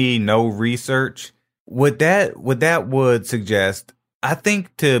is me, no research. What that would suggest, I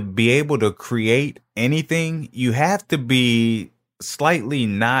think to be able to create anything, you have to be slightly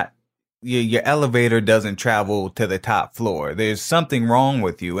not, your elevator doesn't travel to the top floor. There's something wrong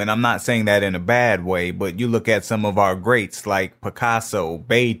with you. And I'm not saying that in a bad way, but you look at some of our greats like Picasso,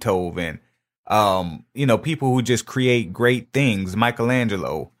 Beethoven, people who just create great things,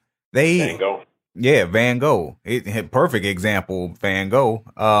 Michelangelo. Van Gogh. Yeah, Van Gogh. Perfect example, Van Gogh.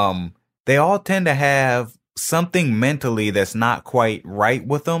 They all tend to have something mentally that's not quite right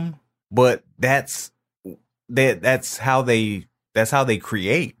with them, but that's how they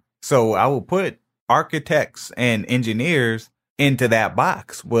create. So I will put architects and engineers into that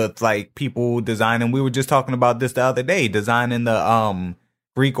box with like people designing. We were just talking about this the other day, designing the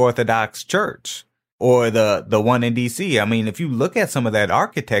Greek Orthodox Church. Or the one in DC. I mean, if you look at some of that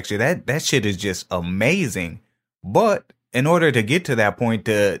architecture, that shit is just amazing. But in order to get to that point,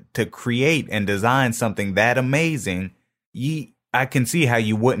 to create and design something that amazing, I can see how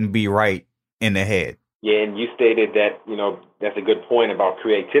you wouldn't be right in the head. Yeah, and you stated that, that's a good point about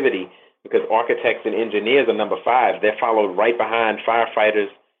creativity, because architects and engineers are number 5. They're followed right behind firefighters,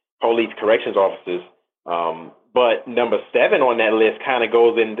 police, corrections officers. But number 7 on that list kind of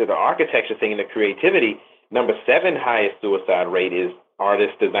goes into the architecture thing and the creativity. Number 7 highest suicide rate is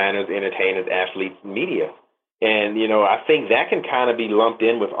artists, designers, entertainers, athletes, media. And, I think that can kind of be lumped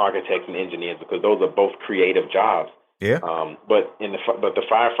in with architects and engineers because those are both creative jobs. Yeah. But the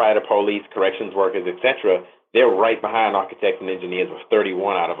firefighter, police, corrections workers, etc., they're right behind architects and engineers with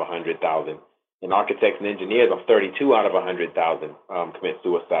 31 out of 100,000. And architects and engineers are 32 out of 100,000 commit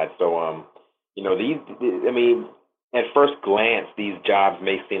suicide. So, at first glance, these jobs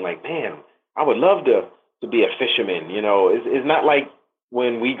may seem like, man, I would love to be a fisherman. It's not like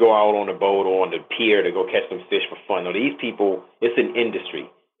when we go out on a boat or on the pier to go catch some fish for fun. No, these people, it's an industry.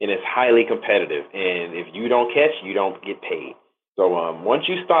 and it's highly competitive. And if you don't catch, you don't get paid. So once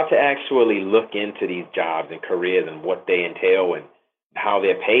you start to actually look into these jobs and careers and what they entail and how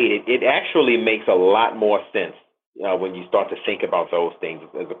they're paid, it actually makes a lot more sense when you start to think about those things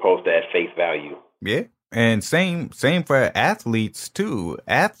as opposed to at face value. Yeah. And same for athletes too.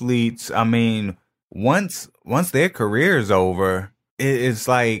 Athletes, I mean, once their career is over, it's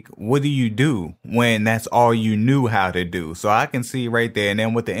like, what do you do when that's all you knew how to do? So I can see right there. And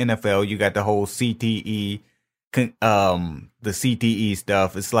then with the NFL, you got the whole CTE, the CTE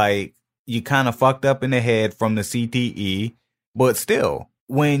stuff. It's like you kind of fucked up in the head from the CTE, but still,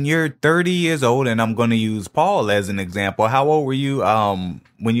 when you're 30 years old, and I'm going to use Paul as an example. How old were you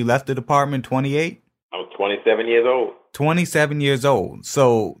when you left the department? 28? I was 27 years old. 27 years old.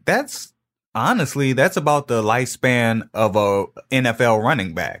 So that's about the lifespan of a NFL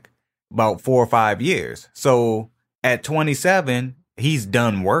running back, about 4 or 5 years. So at 27, he's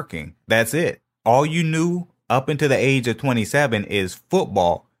done working. That's it. All you knew up until the age of 27 is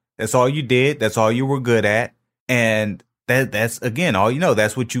football. That's all you did. That's all you were good at. And that's again, all you know,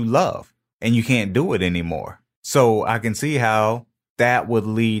 that's what you love, and you can't do it anymore. So I can see how that would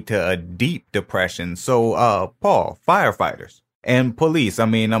lead to a deep depression. So, Paul, firefighters and police, I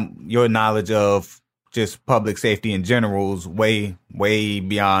mean, your knowledge of just public safety in general is way, way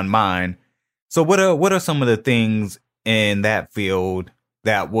beyond mine. So what are some of the things in that field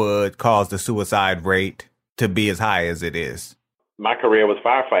that would cause the suicide rate to be as high as it is? My career was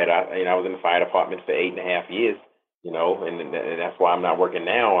firefighter. I was in the fire department for 8.5 years. And that's why I'm not working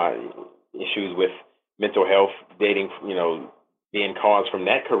now. Issues with mental health, dating, being caused from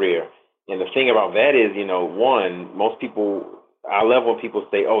that career. And the thing about that is, one, most people, I love when people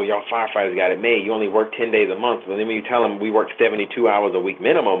say, oh, y'all firefighters got it made. You only work 10 days a month. But then when you tell them we work 72 hours a week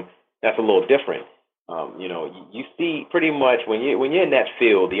minimum, that's a little different. You see pretty much when you're in that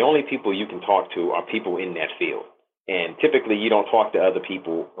field, the only people you can talk to are people in that field. And typically you don't talk to other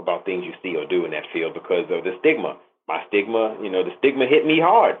people about things you see or do in that field because of the stigma. My stigma, the stigma hit me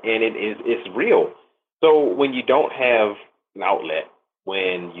hard, and it's real. So when you don't have an outlet,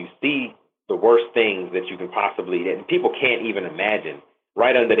 when you see the worst things that you can possibly, and people can't even imagine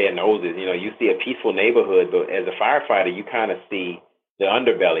right under their noses, you see a peaceful neighborhood, but as a firefighter, you kind of see the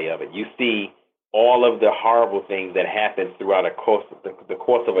underbelly of it. You see all of the horrible things that happen throughout the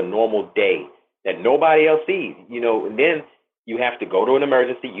course of a normal day that nobody else sees, and then you have to go to an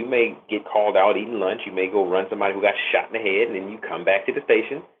emergency. You may get called out eating lunch. You may go run somebody who got shot in the head, and then you come back to the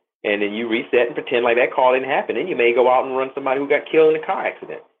station, and then you reset and pretend like that call didn't happen. Then you may go out and run somebody who got killed in a car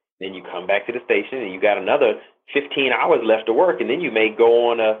accident. Then you come back to the station, and you got another 15 hours left to work, and then you may go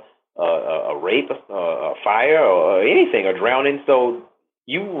on a rape, a fire, or anything, or drowning. So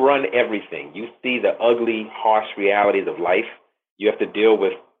you run everything. You see the ugly, harsh realities of life. You have to deal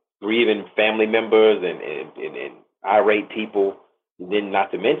with grieving family members and irate people. And then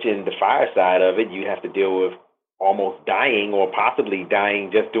not to mention the fire side of it, you have to deal with almost dying or possibly dying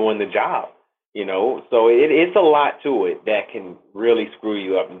just doing the job, So it's a lot to it that can really screw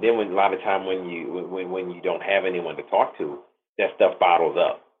you up. And then a lot of time when you don't have anyone to talk to, that stuff bottles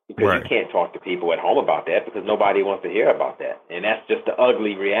up because right. You can't talk to people at home about that because nobody wants to hear about that. And that's just the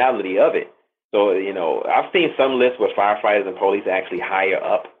ugly reality of it. So, I've seen some lists where firefighters and police actually higher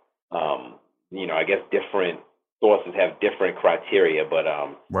up. I guess different sources have different criteria, but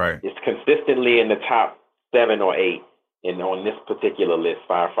right. It's consistently in the top 7 or 8. And on this particular list,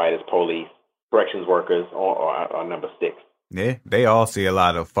 firefighters, police, corrections workers are number 6. Yeah, they all see a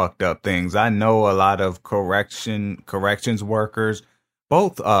lot of fucked up things. I know a lot of corrections workers,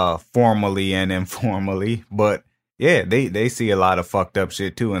 both formally and informally, but yeah, they see a lot of fucked up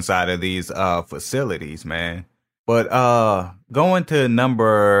shit too inside of these facilities, man. But going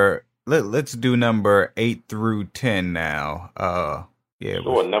to let's do number 8 through 10 now. Yeah.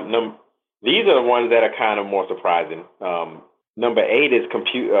 Sure. These are the ones that are kind of more surprising. Number 8 is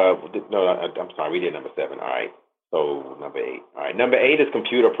I'm sorry, we did number 7. All right. So number 8. All right. Number 8 is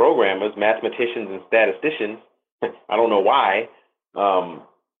computer programmers, mathematicians, and statisticians. I don't know why.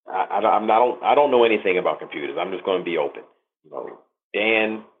 I don't know anything about computers. I'm just going to be open.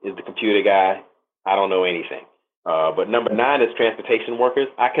 Dan is the computer guy. I don't know anything. But number 9 is transportation workers.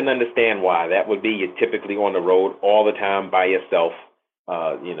 I can understand why. That would be you're typically on the road all the time by yourself.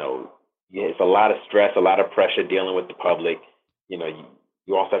 It's a lot of stress, a lot of pressure dealing with the public.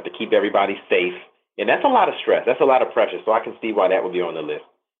 You also have to keep everybody safe. And that's a lot of stress. That's a lot of pressure. So I can see why that would be on the list.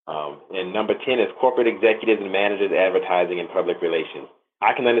 And number 10 is corporate executives and managers, advertising and public relations.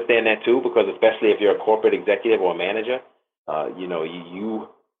 I can understand that too, because especially if you're a corporate executive or a manager, you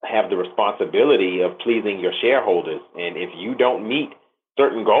have the responsibility of pleasing your shareholders. And if you don't meet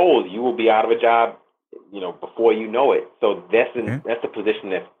certain goals, you will be out of a job, before you know it. So that's a position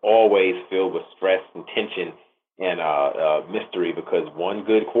that's always filled with stress and tension and mystery, because one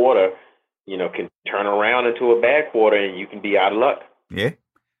good quarter, can turn around into a bad quarter and you can be out of luck. Yeah.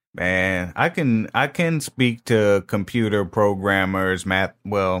 Man, I can speak to computer programmers, not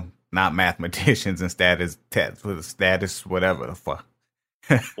mathematicians and whatever the fuck.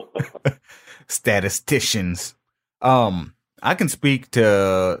 Statisticians. I can speak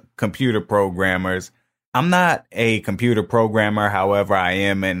to computer programmers. I'm not a computer programmer. However, I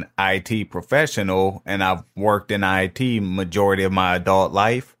am an IT professional, and I've worked in IT majority of my adult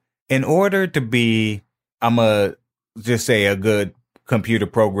life. In order to be, I'm a good computer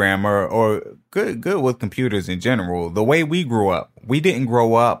programmer, or good with computers in general, the way we grew up, we didn't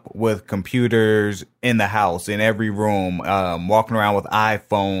grow up with computers in the house, in every room, walking around with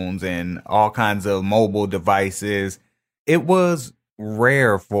iPhones and all kinds of mobile devices. It was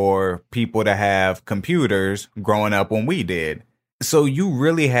rare for people to have computers growing up when we did. So you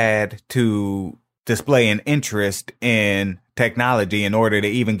really had to display an interest in technology in order to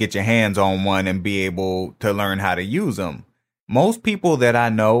even get your hands on one and be able to learn how to use them. Most people that I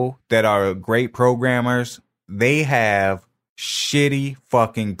know that are great programmers, they have shitty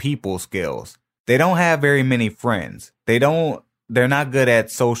fucking people skills. They don't have very many friends. They're not good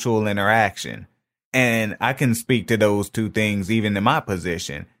at social interaction. And I can speak to those two things even in my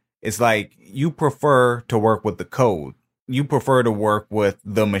position. It's like you prefer to work with the code. You prefer to work with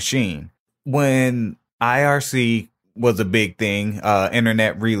the machine. When IRC was a big thing,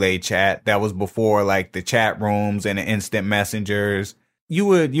 internet relay chat, that was before like the chat rooms and the instant messengers. You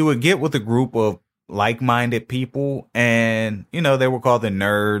would get with a group of like-minded people, and they were called the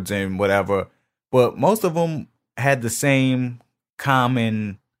nerds and whatever, but most of them had the same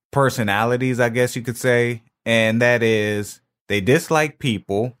common personalities, I guess you could say, and that is they dislike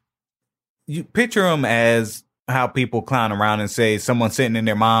people. You picture them as how people clown around and say someone sitting in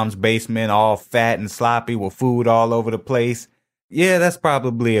their mom's basement all fat and sloppy with food all over the place. Yeah, that's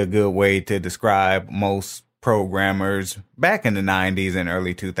probably a good way to describe most programmers back in the 90s and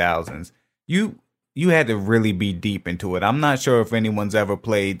early 2000s. You had to really be deep into it. I'm not sure if anyone's ever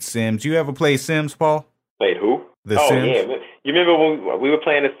played Sims. You ever play Sims, Paul? Played who? Sims? Yeah. You remember when we were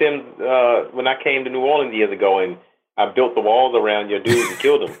playing The Sims when I came to New Orleans years ago, and I built the walls around your dudes and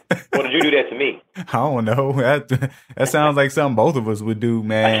killed them? Why did you do that to me? I don't know. That sounds like something both of us would do,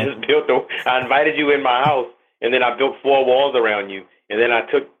 man. I invited you in my house, and then I built 4 walls around you, and then I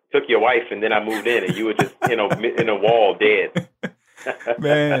took your wife, and then I moved in, and you were just in a wall dead.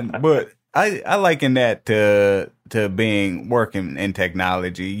 Man, but I liken that to working in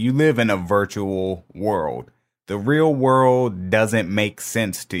technology. You live in a virtual world. The real world doesn't make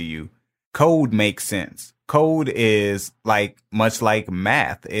sense to you. Code makes sense. Code is much like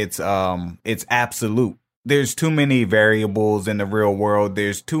math. It's absolute. There's too many variables in the real world.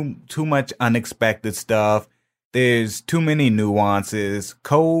 There's too much unexpected stuff. There's too many nuances.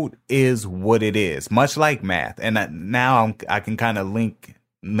 Code is what it is, much like math. And now I can kind of link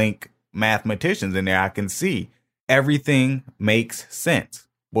mathematicians in there. I can see everything makes sense,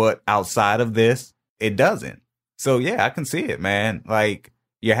 but outside of this, it doesn't. So yeah, I can see it, man. Like,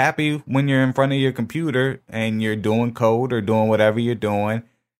 you're happy when you're in front of your computer and you're doing code or doing whatever you're doing,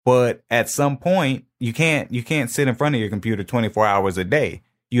 but at some point you can't sit in front of your computer 24 hours a day.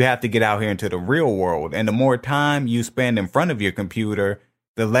 You have to get out here into the real world. And the more time you spend in front of your computer,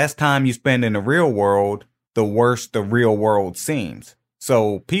 the less time you spend in the real world, the worse the real world seems.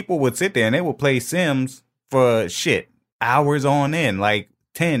 So people would sit there and they would play Sims for hours on end, like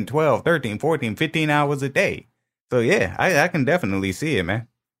 10, 12, 13, 14, 15 hours a day. So yeah, I can definitely see it, man.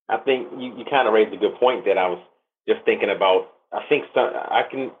 I think you kind of raised a good point that I was just thinking about. I think I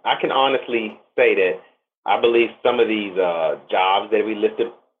can honestly say that I believe some of these jobs that we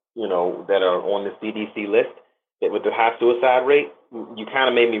listed, that are on the CDC list, that with the high suicide rate, you kind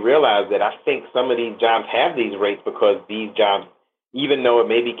of made me realize that I think some of these jobs have these rates because these jobs, even though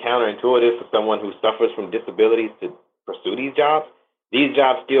it may be counterintuitive for someone who suffers from disabilities to pursue these jobs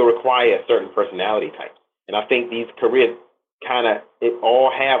still require a certain personality type. And I think these careers it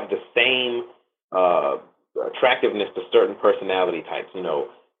all have the same attractiveness to certain personality types.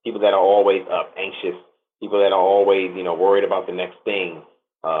 People that are always up, anxious, people that are always, worried about the next thing.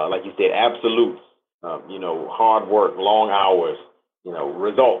 Like you said, absolutes, hard work, long hours,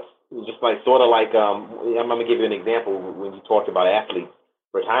 results. Just I'm going to give you an example when you talked about athletes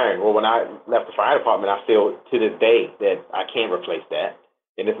retiring. Well, when I left the fire department, I feel to this day that I can't replace that.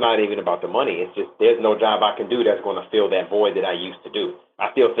 And it's not even about the money. It's just there's no job I can do that's going to fill that void that I used to do. I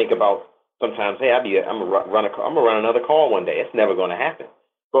still think about sometimes, hey, I'm gonna run another call one day. It's never going to happen.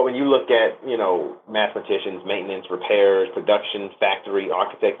 But when you look at, mathematicians, maintenance, repairs, production, factory,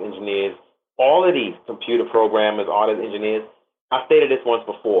 architects, engineers, all of these computer programmers, artists, engineers, I stated this once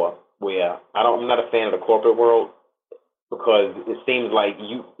before, where I'm not a fan of the corporate world because it seems like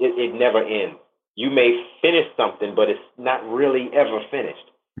it never ends. You may finish something, but it's not really ever finished.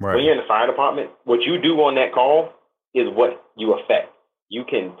 Right. When you're in the fire department, what you do on that call is what you affect. You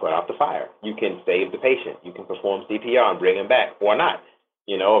can put out the fire. You can save the patient. You can perform CPR and bring him back or not.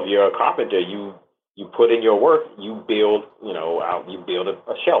 If you're a carpenter, you put in your work, you build, you build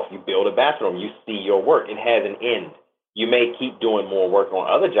a shelf, you build a bathroom, you see your work. It has an end. You may keep doing more work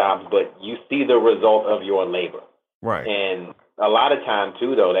on other jobs, but you see the result of your labor. Right. And a lot of time,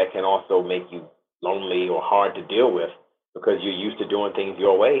 too, though, that can also make you lonely or hard to deal with because you're used to doing things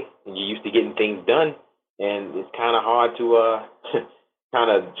your way and you're used to getting things done. And it's kind of hard to kind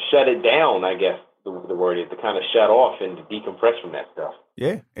of shut it down, I guess the word is, to kind of shut off and to decompress from that stuff.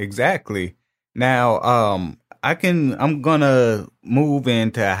 Yeah, exactly. Now, I'm gonna move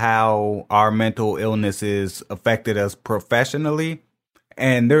into how our mental illnesses affected us professionally,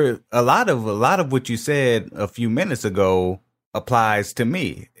 and there a lot of what you said a few minutes ago applies to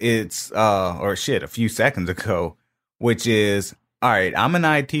me. It's a few seconds ago, which is, all right, I'm an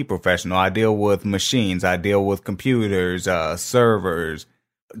IT professional. I deal with machines. I deal with computers, servers,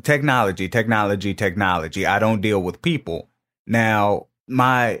 technology. I don't deal with people. Now,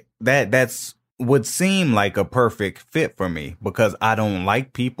 that's would seem like a perfect fit for me because I don't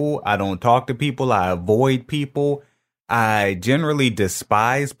like people. I don't talk to people. I avoid people. I generally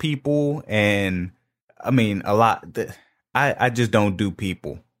despise people. And I mean, I just don't do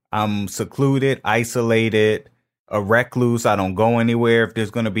people. I'm secluded, isolated, a recluse. I don't go anywhere if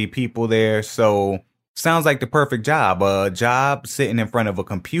there's going to be people there. So sounds like the perfect job. A job sitting in front of a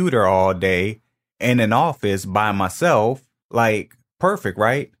computer all day in an office by myself. Like, perfect,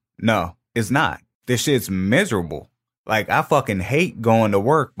 right? No, it's not. This shit's miserable. Like, I fucking hate going to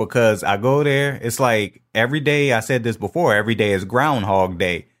work because I go there. It's like every day, I said this before, every day is Groundhog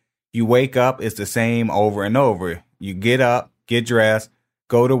Day. You wake up, it's the same over and over. You get up, get dressed,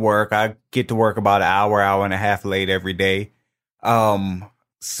 go to work. I get to work about an hour and a half late every day.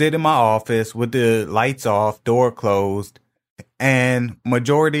 Sit in my office with the lights off, door closed, and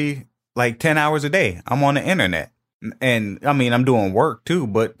majority, like 10 hours a day, I'm on the internet. And I mean, I'm doing work too,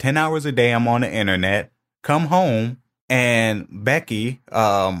 but 10 hours a day, I'm on the internet, come home, and Becky,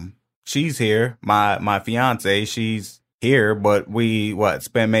 she's here, my fiance, she's here, but we,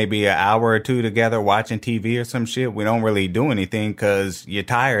 spend maybe an hour or two together watching TV or some shit. We don't really do anything because you're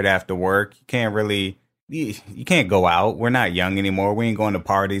tired after work. You can't really, you can't go out. We're not young anymore. We ain't going to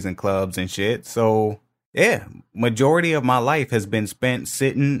parties and clubs and shit. So yeah, majority of my life has been spent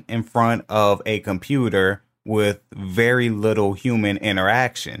sitting in front of a computer with very little human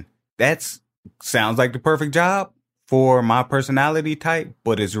interaction. That sounds like the perfect job for my personality type,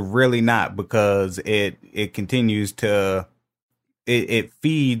 but it's really not because it continues to, it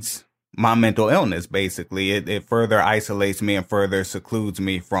feeds my mental illness, basically. It further isolates me and further secludes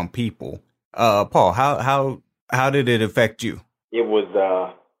me from people. Paul, how did it affect you? It was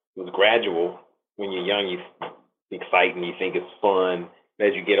gradual. When you're young, you exciting, you think it's fun.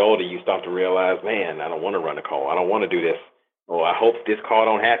 As you get older, you start to realize, man, I don't want to run a call. I don't want to do this. Oh, I hope this call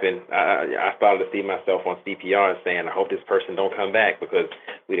don't happen. I started to see myself on CPR saying, I hope this person don't come back because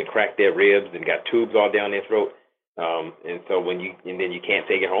we done cracked their ribs and got tubes all down their throat. And so then you can't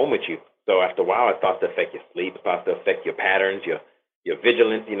take it home with you. So after a while, it starts to affect your sleep. It starts to affect your patterns, your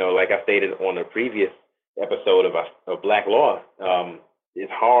vigilance. Like I stated on a previous episode of Black Law,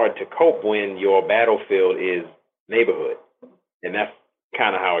 it's hard to cope when your battlefield is neighborhood. And that's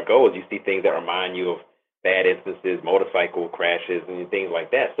kind of how it goes. You see things that remind you of bad instances, motorcycle crashes, and things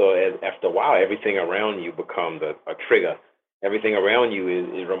like that. So after a while, everything around you becomes a trigger. Everything around you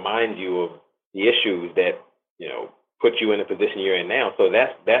it reminds you of the issues that put you in the position you're in now. So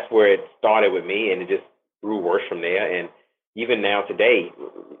that's where it started with me, and it just grew worse from there. And even now today,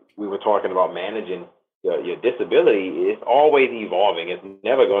 we were talking about managing your disability. It's always evolving. It's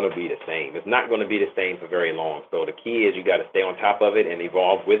never going to be the same. It's not going to be the same for very long. So the key is you got to stay on top of it and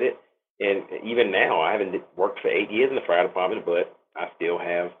evolve with it. And even now, I haven't worked for 8 years in the fire department, but I still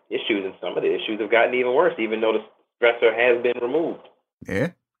have issues, and some of the issues have gotten even worse, even though the stressor has been removed.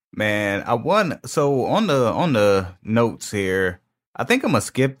 Yeah, man. So on the notes here, I think I'm gonna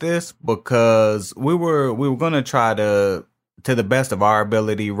skip this because we were gonna try to the best of our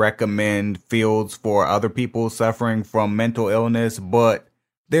ability, recommend fields for other people suffering from mental illness, but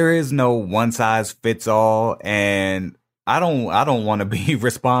there is no one size fits all, and I don't want to be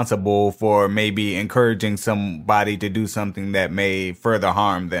responsible for maybe encouraging somebody to do something that may further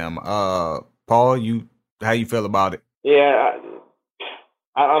harm them. Paul, how you feel about it? Yeah,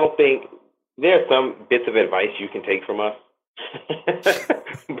 I don't think there are some bits of advice you can take from us,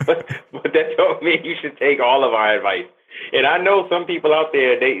 but that don't mean you should take all of our advice. And I know some people out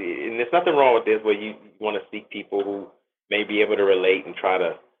there, and there's nothing wrong with this, where you want to seek people who may be able to relate and try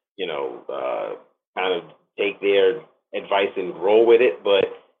to, kind of take their advice and roll with it, but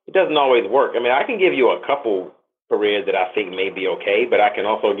it doesn't always work. I mean, I can give you a couple careers that I think may be okay, but I can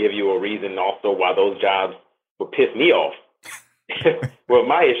also give you a reason also why those jobs would piss me off. Well,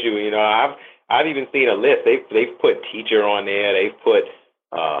 my issue, I've even seen a list. They've put teacher on there. They've put,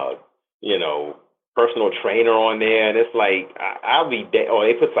 personal trainer on there, and it's like I'll be they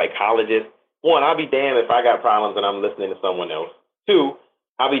put psychologist. One, I'll be damned if I got problems and I'm listening to someone else. Two,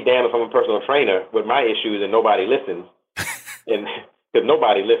 I'll be damned if I'm a personal trainer with my issues and nobody listens, and because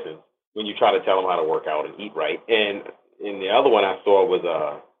nobody listens when you try to tell them how to work out and eat right. And the other one I saw was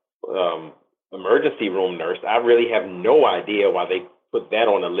emergency room nurse. I really have no idea why they put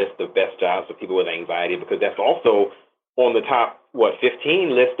that on the list of best jobs for people with anxiety, because that's also on the top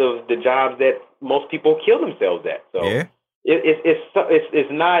 15 list of the jobs that most people kill themselves at. So yeah.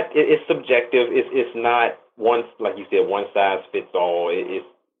 It's not, it's subjective. It's not one, like you said, one size fits all.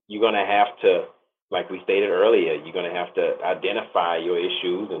 You're gonna have to, like we stated earlier, you're gonna have to identify your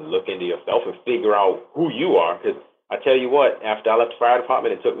issues and look into yourself and figure out who you are. Because I tell you what, after I left the fire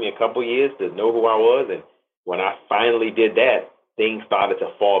department, it took me a couple years to know who I was, and when I finally did that, things started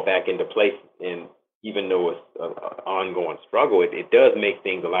to fall back into place. And even though it's an ongoing struggle, it does make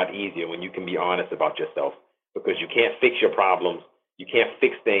things a lot easier when you can be honest about yourself, because you can't fix your problems. You can't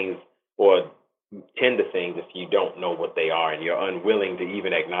fix things or tend to things if you don't know what they are and you're unwilling to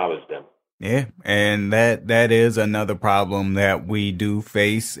even acknowledge them. Yeah, and that is another problem that we do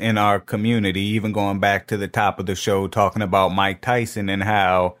face in our community, even going back to the top of the show, talking about Mike Tyson and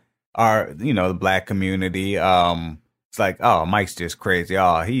how our, the black community, it's like, oh, Mike's just crazy.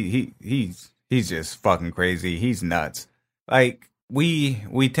 Oh, he's just fucking crazy. He's nuts. Like,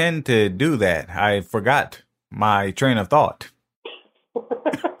 we tend to do that. I forgot my train of thought.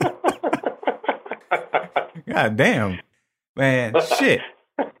 God damn, man, shit.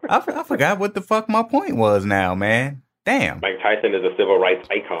 I forgot what the fuck my point was now, man. Damn. Mike Tyson is a civil rights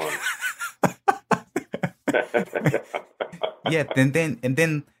icon. Yeah, and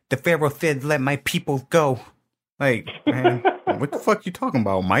then the Pharaoh said, "Let my people go." Like, man, what the fuck you talking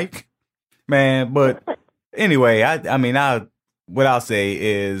about, Mike? Man, but anyway, what I'll say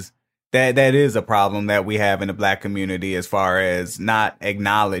is that is a problem that we have in the black community as far as not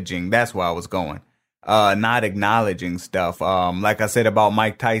acknowledging. That's where I was going. Not acknowledging stuff. Like I said about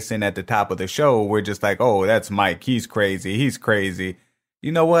Mike Tyson at the top of the show, we're just like, oh, that's Mike. He's crazy. He's crazy.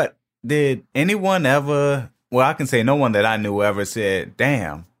 You know what? Did anyone ever, well, I can say no one that I knew ever said,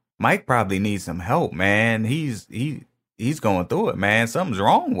 damn, Mike probably needs some help, man. He's going through it, man. Something's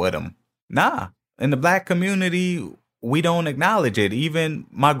wrong with him. Nah. In the black community, we don't acknowledge it. Even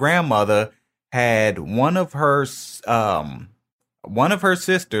my grandmother had one of her sisters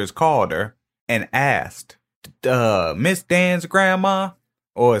called her and asked, Miss Dan's grandma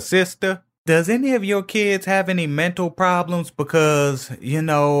or sister, does any of your kids have any mental problems? Because,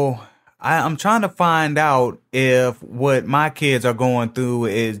 I'm trying to find out if what my kids are going through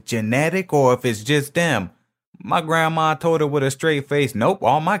is genetic or if it's just them. My grandma told her with a straight face, nope,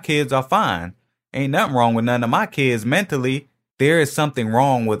 all my kids are fine. Ain't nothing wrong with none of my kids mentally. There is something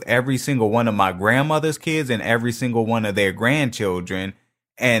wrong with every single one of my grandmother's kids and every single one of their grandchildren.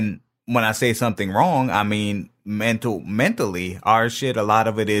 And when I say something wrong, I mean mentally, our shit, a lot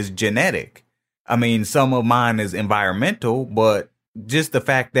of it is genetic. I mean, some of mine is environmental, but just the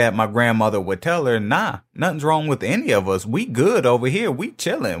fact that my grandmother would tell her, nah, nothing's wrong with any of us. We good over here. We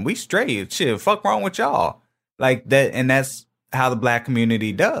chilling. We straight. Shit, fuck wrong with y'all. Like that. And that's how the black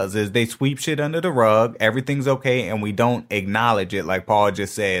community does, is they sweep shit under the rug. Everything's okay. And we don't acknowledge it, like Paul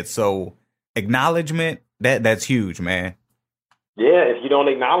just said. So acknowledgement, that's huge, man. Yeah, if you don't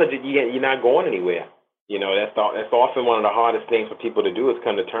acknowledge it, you're not going anywhere. That's often one of the hardest things for people to do, is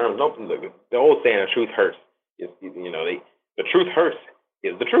come to terms. Look, the old saying, the truth hurts. The truth hurts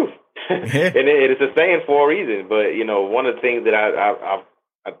is the truth. And it is a saying for a reason. But, one of the things that I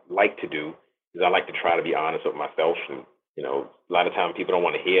like to do is I like to try to be honest with myself. And, a lot of times people don't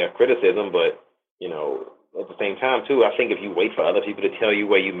want to hear criticism, but, at the same time, too, I think if you wait for other people to tell you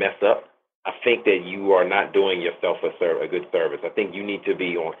where you mess up, I think that you are not doing yourself a good service. I think you need to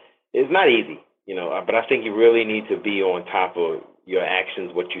be on. It's not easy, but I think you really need to be on top of your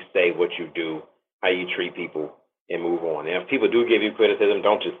actions, what you say, what you do, how you treat people, and move on. And if people do give you criticism,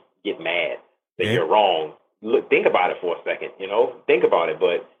 don't just get mad that you're wrong. Look, think about it for a second, think about it.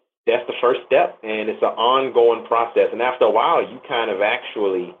 But that's the first step, and it's an ongoing process. And after a while, you kind of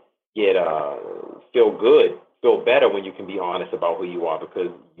actually get feel better when you can be honest about who you are,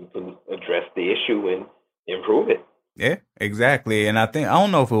 because you can address the issue and improve it. Yeah, exactly. And I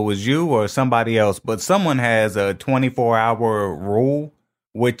don't know if it was you or somebody else, but someone has a 24-hour rule,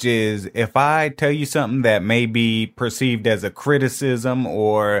 which is if I tell you something that may be perceived as a criticism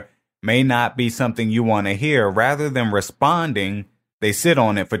or may not be something you want to hear, rather than responding, they sit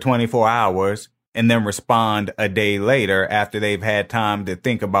on it for 24 hours and then respond a day later after they've had time to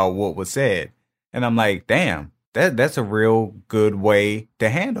think about what was said. And I'm like, damn, that's a real good way to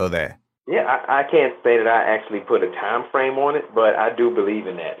handle that. Yeah, I can't say that I actually put a time frame on it, but I do believe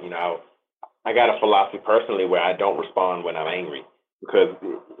in that. I got a philosophy personally where I don't respond when I'm angry, because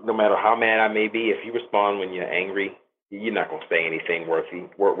no matter how mad I may be, if you respond when you're angry, you're not going to say anything worth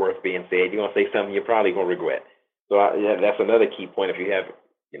being said. You're going to say something you're probably going to regret. So that's another key point. If you have,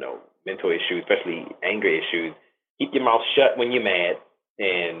 mental issues, especially anger issues, keep your mouth shut when you're mad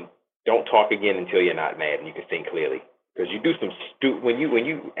and don't talk again until you're not mad and you can think clearly. Because you do some when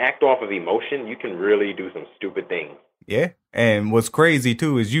you act off of emotion, you can really do some stupid things. Yeah. And what's crazy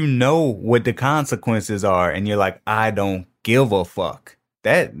too is what the consequences are, and you're like, I don't give a fuck.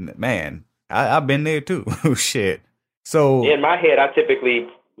 That, man, I've been there too. Shit. So in my head, I typically,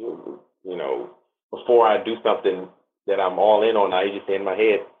 before I do something that I'm all in on, I just say in my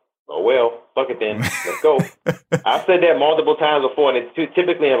head, oh well, fuck it then, let's go. I've said that multiple times before, and it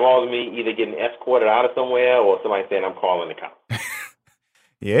typically involves me either getting escorted out of somewhere or somebody saying I'm calling the cops.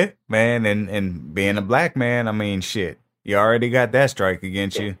 Yeah, man, and being a black man, I mean, shit, you already got that strike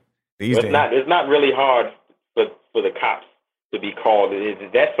against you. These days. It's not really hard for the cops to be called.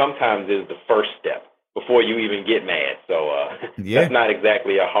 That sometimes is the first step before you even get mad. So that's not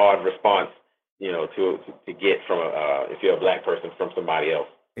exactly a hard response, to get from if you're a black person from somebody else.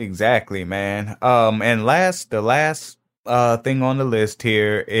 Exactly, man. And the last thing on the list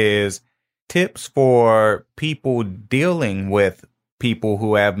here is tips for people dealing with people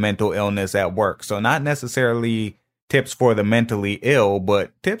who have mental illness at work. So not necessarily tips for the mentally ill,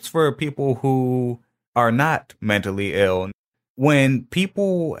 but tips for people who are not mentally ill. When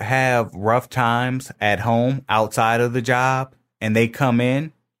people have rough times at home outside of the job and they come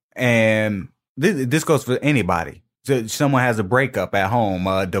in, and this goes for anybody. So someone has a breakup at home,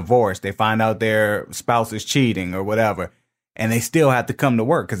 a divorce, they find out their spouse is cheating or whatever, and they still have to come to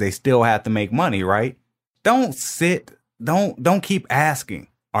work because they still have to make money, right? Don't keep asking,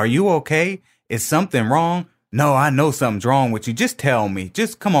 are you okay? Is something wrong? No, I know something's wrong with you. Just tell me.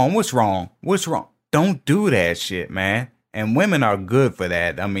 Just come on, what's wrong? What's wrong? Don't do that shit, man. And women are good for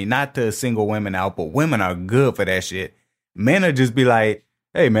that. I mean, not to single women out, but women are good for that shit. Men are just be like,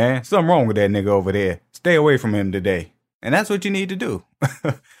 hey, man, something wrong with that nigga over there. Stay away from him today. And that's what you need to do.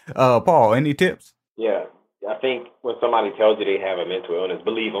 Paul, any tips? Yeah, I think when somebody tells you they have a mental illness,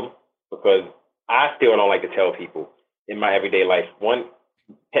 believe them, because I still don't like to tell people in my everyday life. One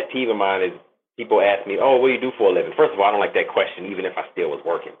pet peeve of mine is people ask me, oh, what do you do for a living? First of all, I don't like that question, even if I still was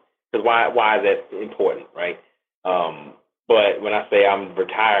working. Because why is that important, right? But when I say I'm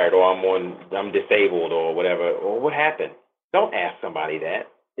retired or I'm disabled or whatever, or what happened? Don't ask somebody that.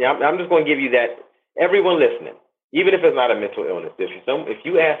 Yeah, I'm just going to give you that. Everyone listening, even if it's not a mental illness, if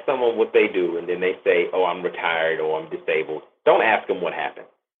you ask someone what they do and then they say, oh, I'm retired or I'm disabled, don't ask them what happened.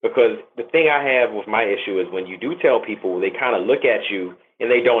 Because the thing I have with my issue is when you do tell people, they kind of look at you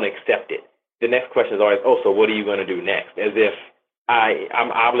and they don't accept it. The next question is always, oh, so what are you going to do next? As if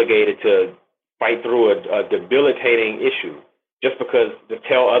I'm obligated to fight through a debilitating issue just because to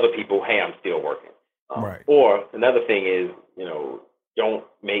tell other people, hey, I'm still working. Right. Or another thing is, don't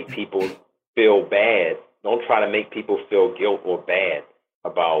make people feel bad. Don't try to make people feel guilt or bad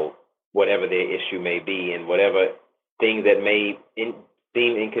about whatever their issue may be, and whatever things that may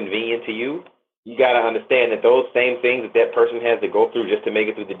seem inconvenient to you. You got to understand that those same things that person has to go through just to make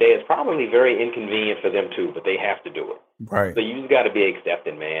it through the day is probably very inconvenient for them too, but they have to do it. Right. So you just got to be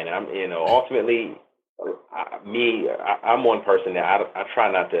accepting, man. Ultimately, I'm one person that I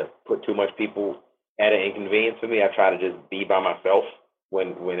try not to put too much people at an inconvenience for me. I try to just be by myself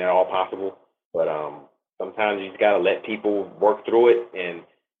when at all possible. But sometimes you just got to let people work through it. And,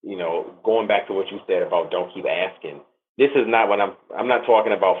 going back to what you said about don't keep asking, this is not what I'm not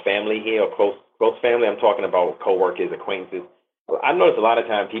talking about family here or close family. I'm talking about coworkers, acquaintances. I notice a lot of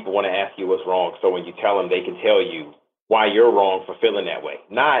times people want to ask you what's wrong. So when you tell them, they can tell you why you're wrong for feeling that way.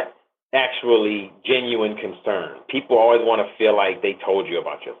 Not actually genuine concern. People always want to feel like they told you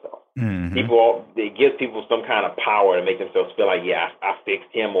about yourself. Mm-hmm. It gives people some kind of power to make themselves feel like, yeah, I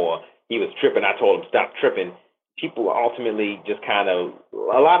fixed him, or he was tripping, I told him stop tripping. People ultimately just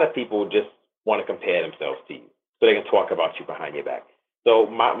a lot of people just want to compare themselves to you so they can talk about you behind your back. So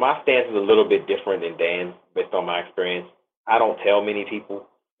my stance is a little bit different than Dan's based on my experience. I don't tell many people.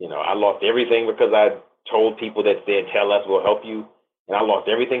 I lost everything because I told people that said, tell us, we'll help you. And I lost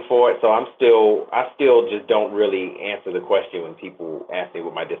everything for it. So I still just don't really answer the question when people ask me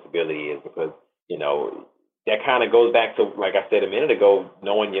what my disability is, because, that kind of goes back to, like I said a minute ago,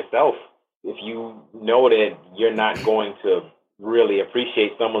 knowing yourself. If you know that you're not going to really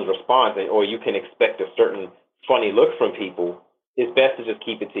appreciate someone's response, or you can expect a certain funny look from people, it's best to just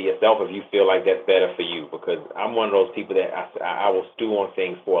keep it to yourself if you feel like that's better for you. Because I'm one of those people that I will stew on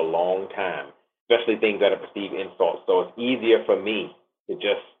things for a long time, especially things that are perceived insults. So it's easier for me to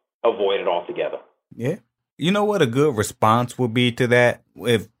just avoid it altogether. Yeah. You know what a good response would be to that?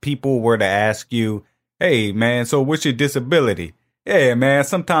 If people were to ask you, hey, man, so what's your disability? Yeah, man,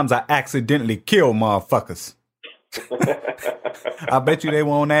 sometimes I accidentally kill motherfuckers. I bet you they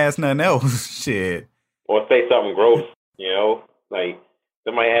won't ask nothing else. Shit. Or say something gross, like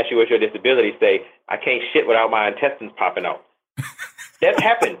somebody asks you what's your disability, say, I can't shit without my intestines popping out. That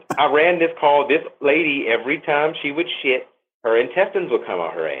happened. I ran this call. This lady, every time she would shit, her intestines would come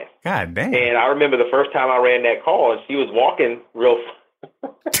out her ass. God damn. And I remember the first time I ran that call, and she was walking real...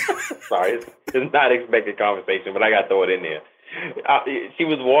 Sorry, it's not expected conversation, but I got to throw it in there. She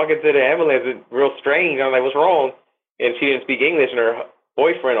was walking to the ambulance, and real strange. I was like, what's wrong? And she didn't speak English, and her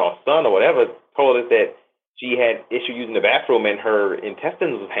boyfriend or son or whatever told us that she had issue using the bathroom and her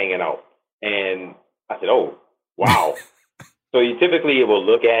intestines was hanging out. And I said, oh, wow. So you typically will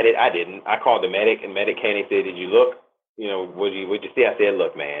look at it. I didn't. I called the medic, and medic came and said, did you look? What'd you see? I said,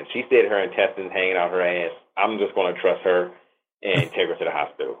 look, man, she said her intestines hanging out her ass. I'm just going to trust her and take her to the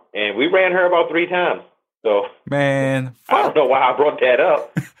hospital. And we ran her about 3 times. So, man, I don't know why I brought that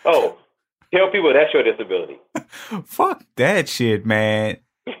up. Oh, tell people that's your disability. Fuck that shit, man.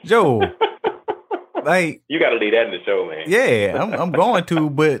 Joe, like, you got to leave that in the show, man. Yeah, I'm going to.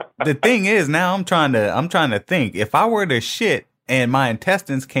 But the thing is, now I'm trying to think. If I were to shit and my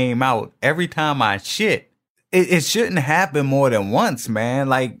intestines came out every time I shit, it shouldn't happen more than once, man.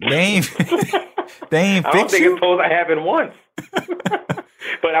 Like, they ain't fix I don't think it's supposed to happen once.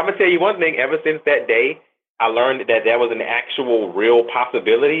 But I'm gonna tell you one thing. Ever since that day, I learned that was an actual real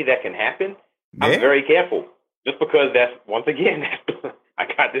possibility that can happen. Yeah. I'm very careful, just because that's, once again, I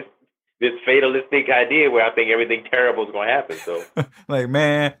got this fatalistic idea where I think everything terrible is going to happen. So, like,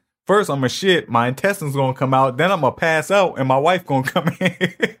 man, first I'm gonna shit, my intestines gonna come out, then I'm gonna pass out, and my wife gonna come in.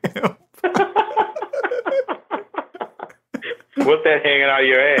 What's that hanging out of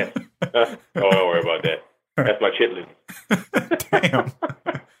your ass? Oh, don't worry about that. That's my chitlins. Damn,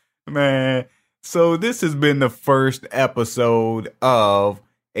 man. So this has been the first episode of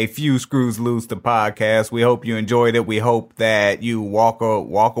A Few Screws Loose, the podcast. We hope you enjoyed it. We hope that you walk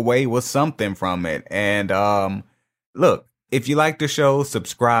away with something from it. And look, if you like the show,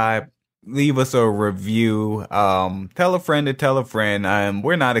 subscribe, leave us a review, tell a friend to tell a friend.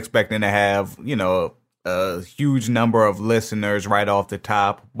 We're not expecting to have, a huge number of listeners right off the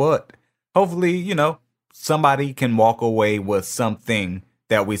top, but hopefully, somebody can walk away with something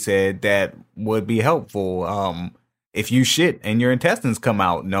that we said that would be helpful. If you shit and your intestines come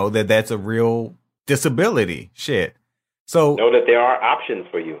out, know that that's a real disability. Shit. So know that there are options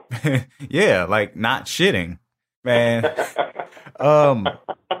for you. Yeah, like not shitting, man.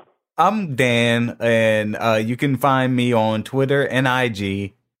 I'm Dan, and you can find me on Twitter and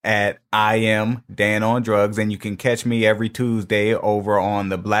IG at I am Dan on Drugs, and you can catch me every Tuesday over on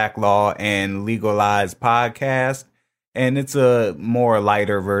the Black Law and Legalized podcast. And it's a more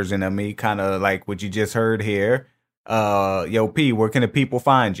lighter version of me, kind of like what you just heard here. Yo, P, where can the people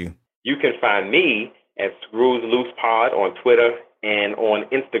find you? You can find me at Screws Loose Pod on Twitter and on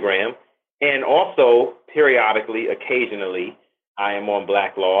Instagram. And also, periodically, occasionally, I am on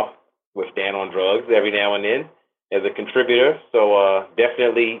Black Law with Dan on Drugs every now and then as a contributor. So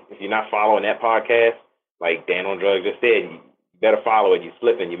definitely, if you're not following that podcast, like Dan on Drugs just said, you better follow it. You're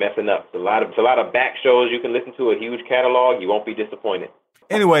slipping, you're messing up. It's a lot of back shows you can listen to, a huge catalog. You won't be disappointed.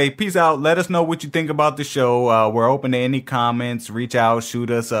 Anyway, peace out. Let us know what you think about the show. We're open to any comments. Reach out, shoot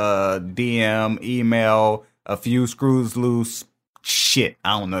us a DM, email, A Few Screws Loose. Shit,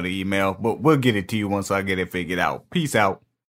 I don't know the email, but we'll get it to you once I get it figured out. Peace out.